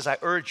verse, he says, I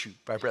urge you,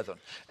 my brethren,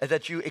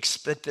 that you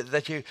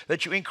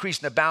increase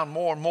and abound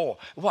more and more.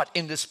 What?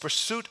 In this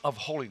pursuit of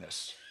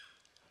holiness.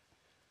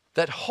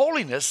 That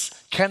holiness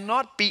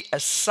cannot be a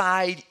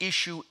side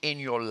issue in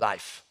your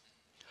life.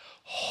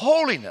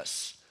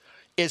 Holiness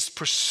is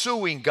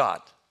pursuing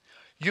God.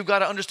 You've got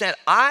to understand,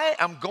 I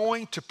am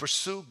going to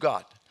pursue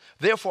God.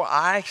 Therefore,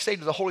 I say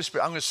to the Holy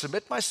Spirit, I'm going to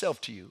submit myself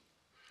to you.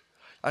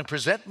 I'm going to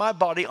present my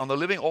body on the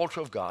living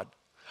altar of God.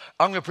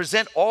 I'm going to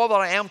present all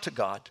that I am to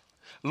God.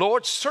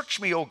 Lord,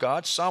 search me, O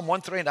God, Psalm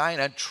 139,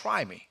 and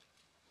try me.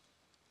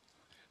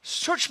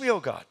 Search me, O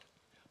God.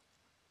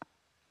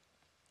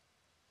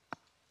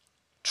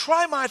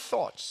 Try my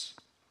thoughts.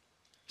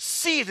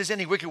 See if there's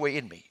any wicked way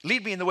in me.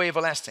 Lead me in the way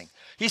everlasting.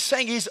 He's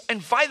saying, he's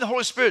inviting the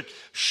Holy Spirit.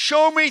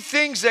 Show me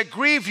things that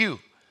grieve you.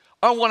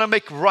 I want to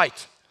make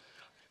right.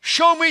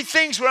 Show me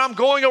things where I'm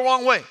going the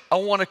wrong way. I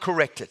want to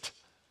correct it.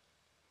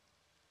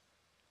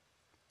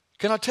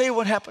 Can I tell you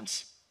what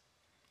happens?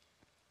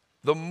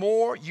 The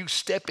more you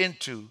step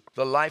into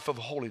the life of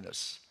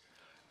holiness,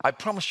 I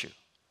promise you,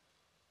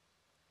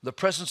 the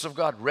presence of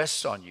God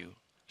rests on you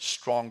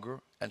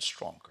stronger and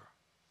stronger.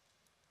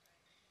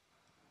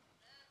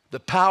 The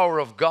power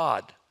of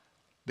God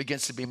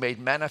begins to be made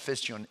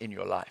manifest in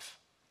your life.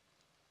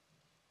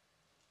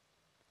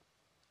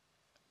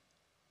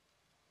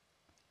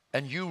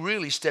 And you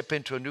really step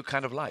into a new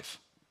kind of life.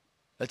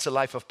 It's a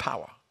life of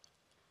power.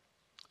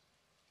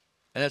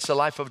 And it's a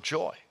life of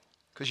joy.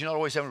 Because you're not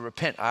always having to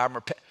repent. I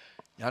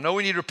know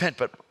we need to repent,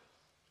 but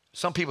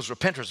some people's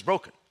repentance is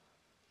broken.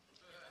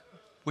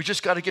 We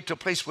just got to get to a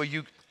place where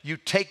you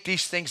take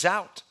these things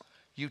out.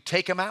 You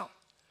take them out.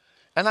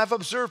 And I've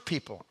observed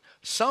people.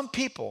 Some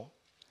people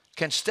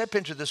can step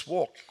into this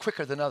walk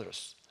quicker than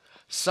others.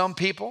 Some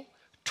people,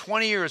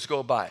 20 years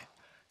go by,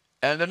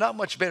 and they're not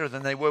much better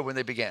than they were when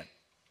they began.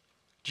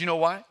 Do you know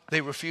why? They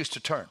refuse to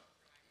turn.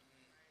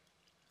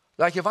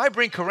 Like if I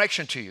bring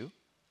correction to you,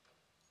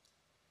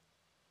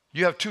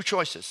 you have two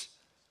choices.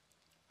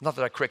 Not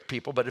that I correct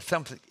people, but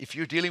if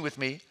you're dealing with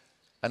me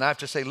and I have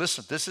to say,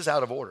 listen, this is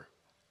out of order.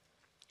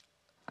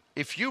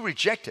 If you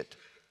reject it,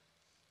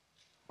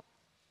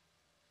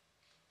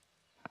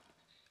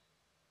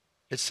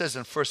 it says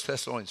in 1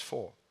 Thessalonians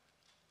 4,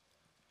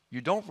 you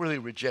don't really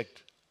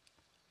reject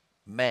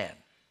man.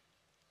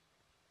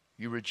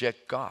 You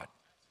reject God.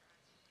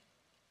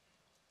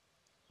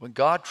 When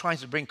God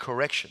tries to bring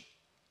correction,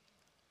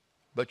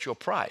 but your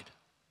pride,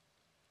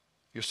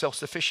 your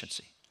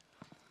self-sufficiency,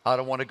 I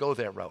don't want to go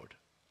that road.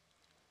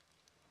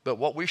 But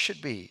what we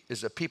should be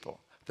is a people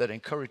that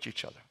encourage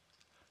each other.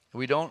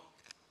 We don't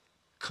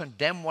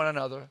condemn one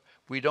another.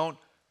 We don't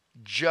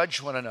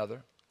judge one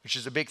another, which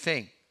is a big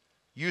thing.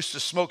 You used to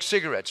smoke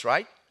cigarettes,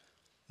 right?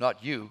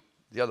 Not you,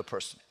 the other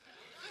person.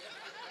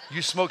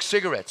 You smoke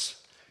cigarettes.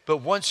 But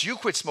once you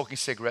quit smoking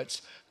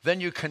cigarettes,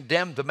 then you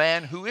condemn the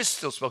man who is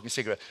still smoking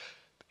cigarettes.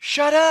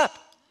 Shut up.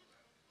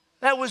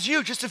 That was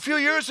you just a few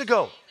years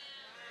ago.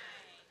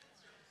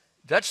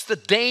 That's the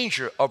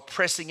danger of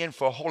pressing in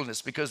for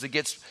holiness, because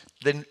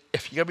then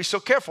if you're going to be so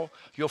careful,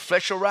 your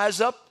flesh will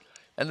rise up,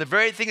 and the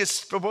very thing that's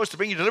supposed to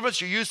bring you deliverance,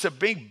 you use to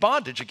bring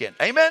bondage again.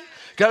 Amen?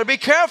 Got to be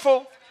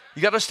careful.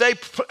 You got to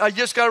you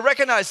just got to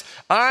recognize,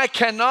 I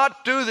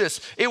cannot do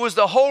this. It was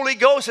the Holy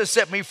Ghost that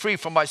set me free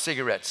from my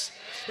cigarettes.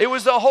 It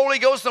was the Holy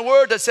Ghost and the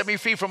Word that set me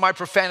free from my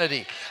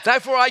profanity.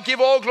 Therefore, I give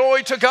all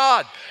glory to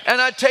God.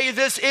 And I tell you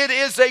this, it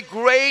is a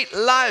great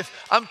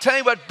life. I'm telling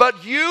you what,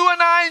 but you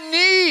and I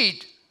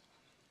need,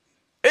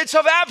 it's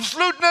of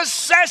absolute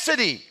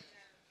necessity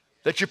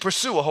that you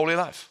pursue a holy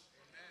life.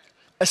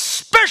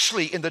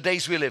 Especially in the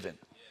days we live in.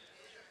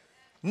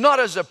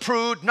 Not as a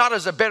prude, not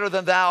as a better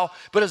than thou,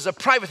 but as a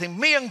private thing.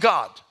 Me and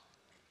God.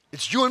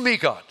 It's you and me,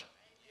 God.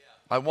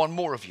 I want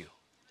more of you.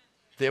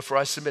 Therefore,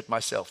 I submit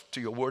myself to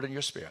your word and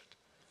your spirit.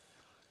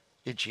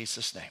 In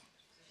Jesus' name.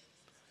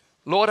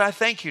 Lord, I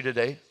thank you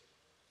today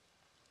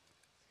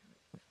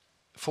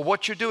for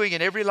what you're doing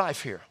in every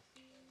life here.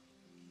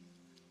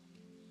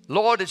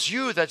 Lord, it's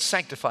you that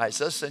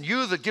sanctifies us and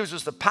you that gives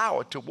us the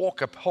power to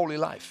walk a holy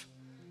life.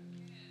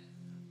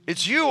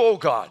 It's you, oh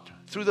God,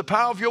 through the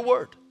power of your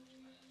word.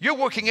 You're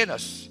working in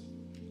us.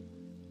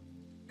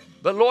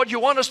 But Lord, you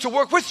want us to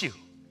work with you.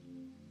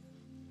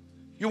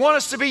 You want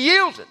us to be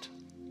yielded,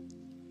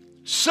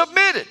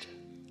 submitted,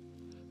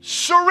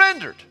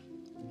 surrendered,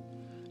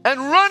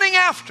 and running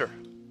after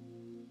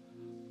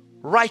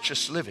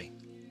righteous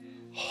living,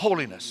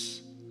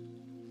 holiness.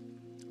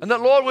 And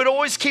that, Lord, we'd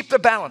always keep the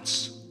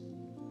balance.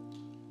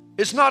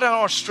 It's not in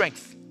our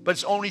strength, but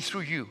it's only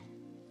through you.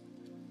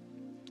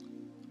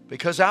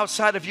 Because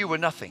outside of you, we're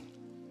nothing.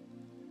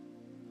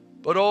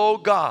 But, oh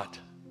God,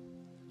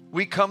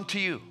 we come to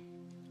you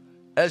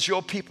as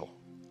your people,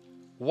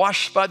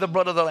 washed by the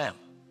blood of the Lamb.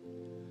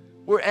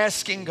 We're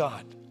asking,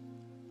 God,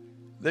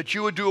 that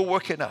you would do a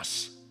work in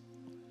us.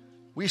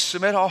 We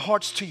submit our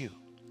hearts to you,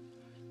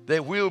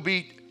 that we'll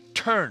be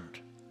turned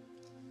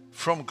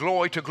from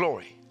glory to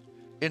glory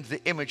into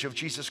the image of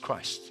Jesus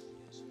Christ.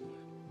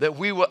 That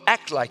we will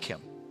act like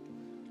him,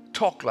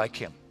 talk like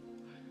him,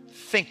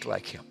 think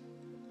like him.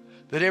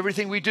 That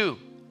everything we do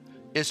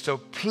is to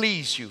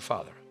please you,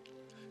 Father,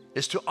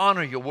 is to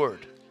honor your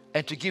word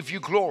and to give you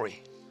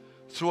glory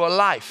through a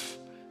life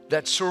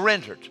that's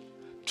surrendered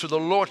to the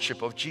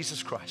Lordship of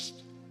Jesus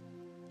Christ.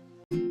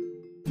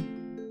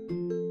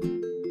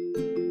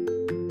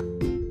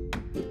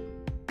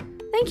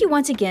 Thank you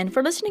once again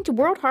for listening to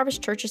World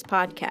Harvest Church's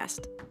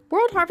podcast.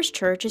 World Harvest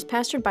Church is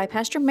pastored by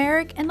Pastor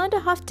Merrick and Linda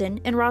Houghton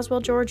in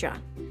Roswell,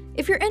 Georgia.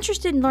 If you're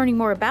interested in learning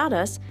more about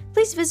us,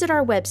 please visit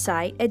our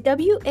website at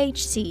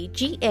whcga.com.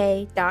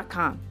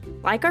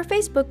 Like our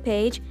Facebook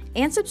page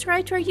and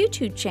subscribe to our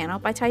YouTube channel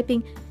by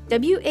typing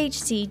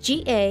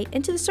WHCGA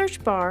into the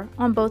search bar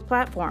on both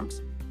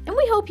platforms. And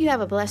we hope you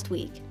have a blessed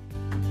week.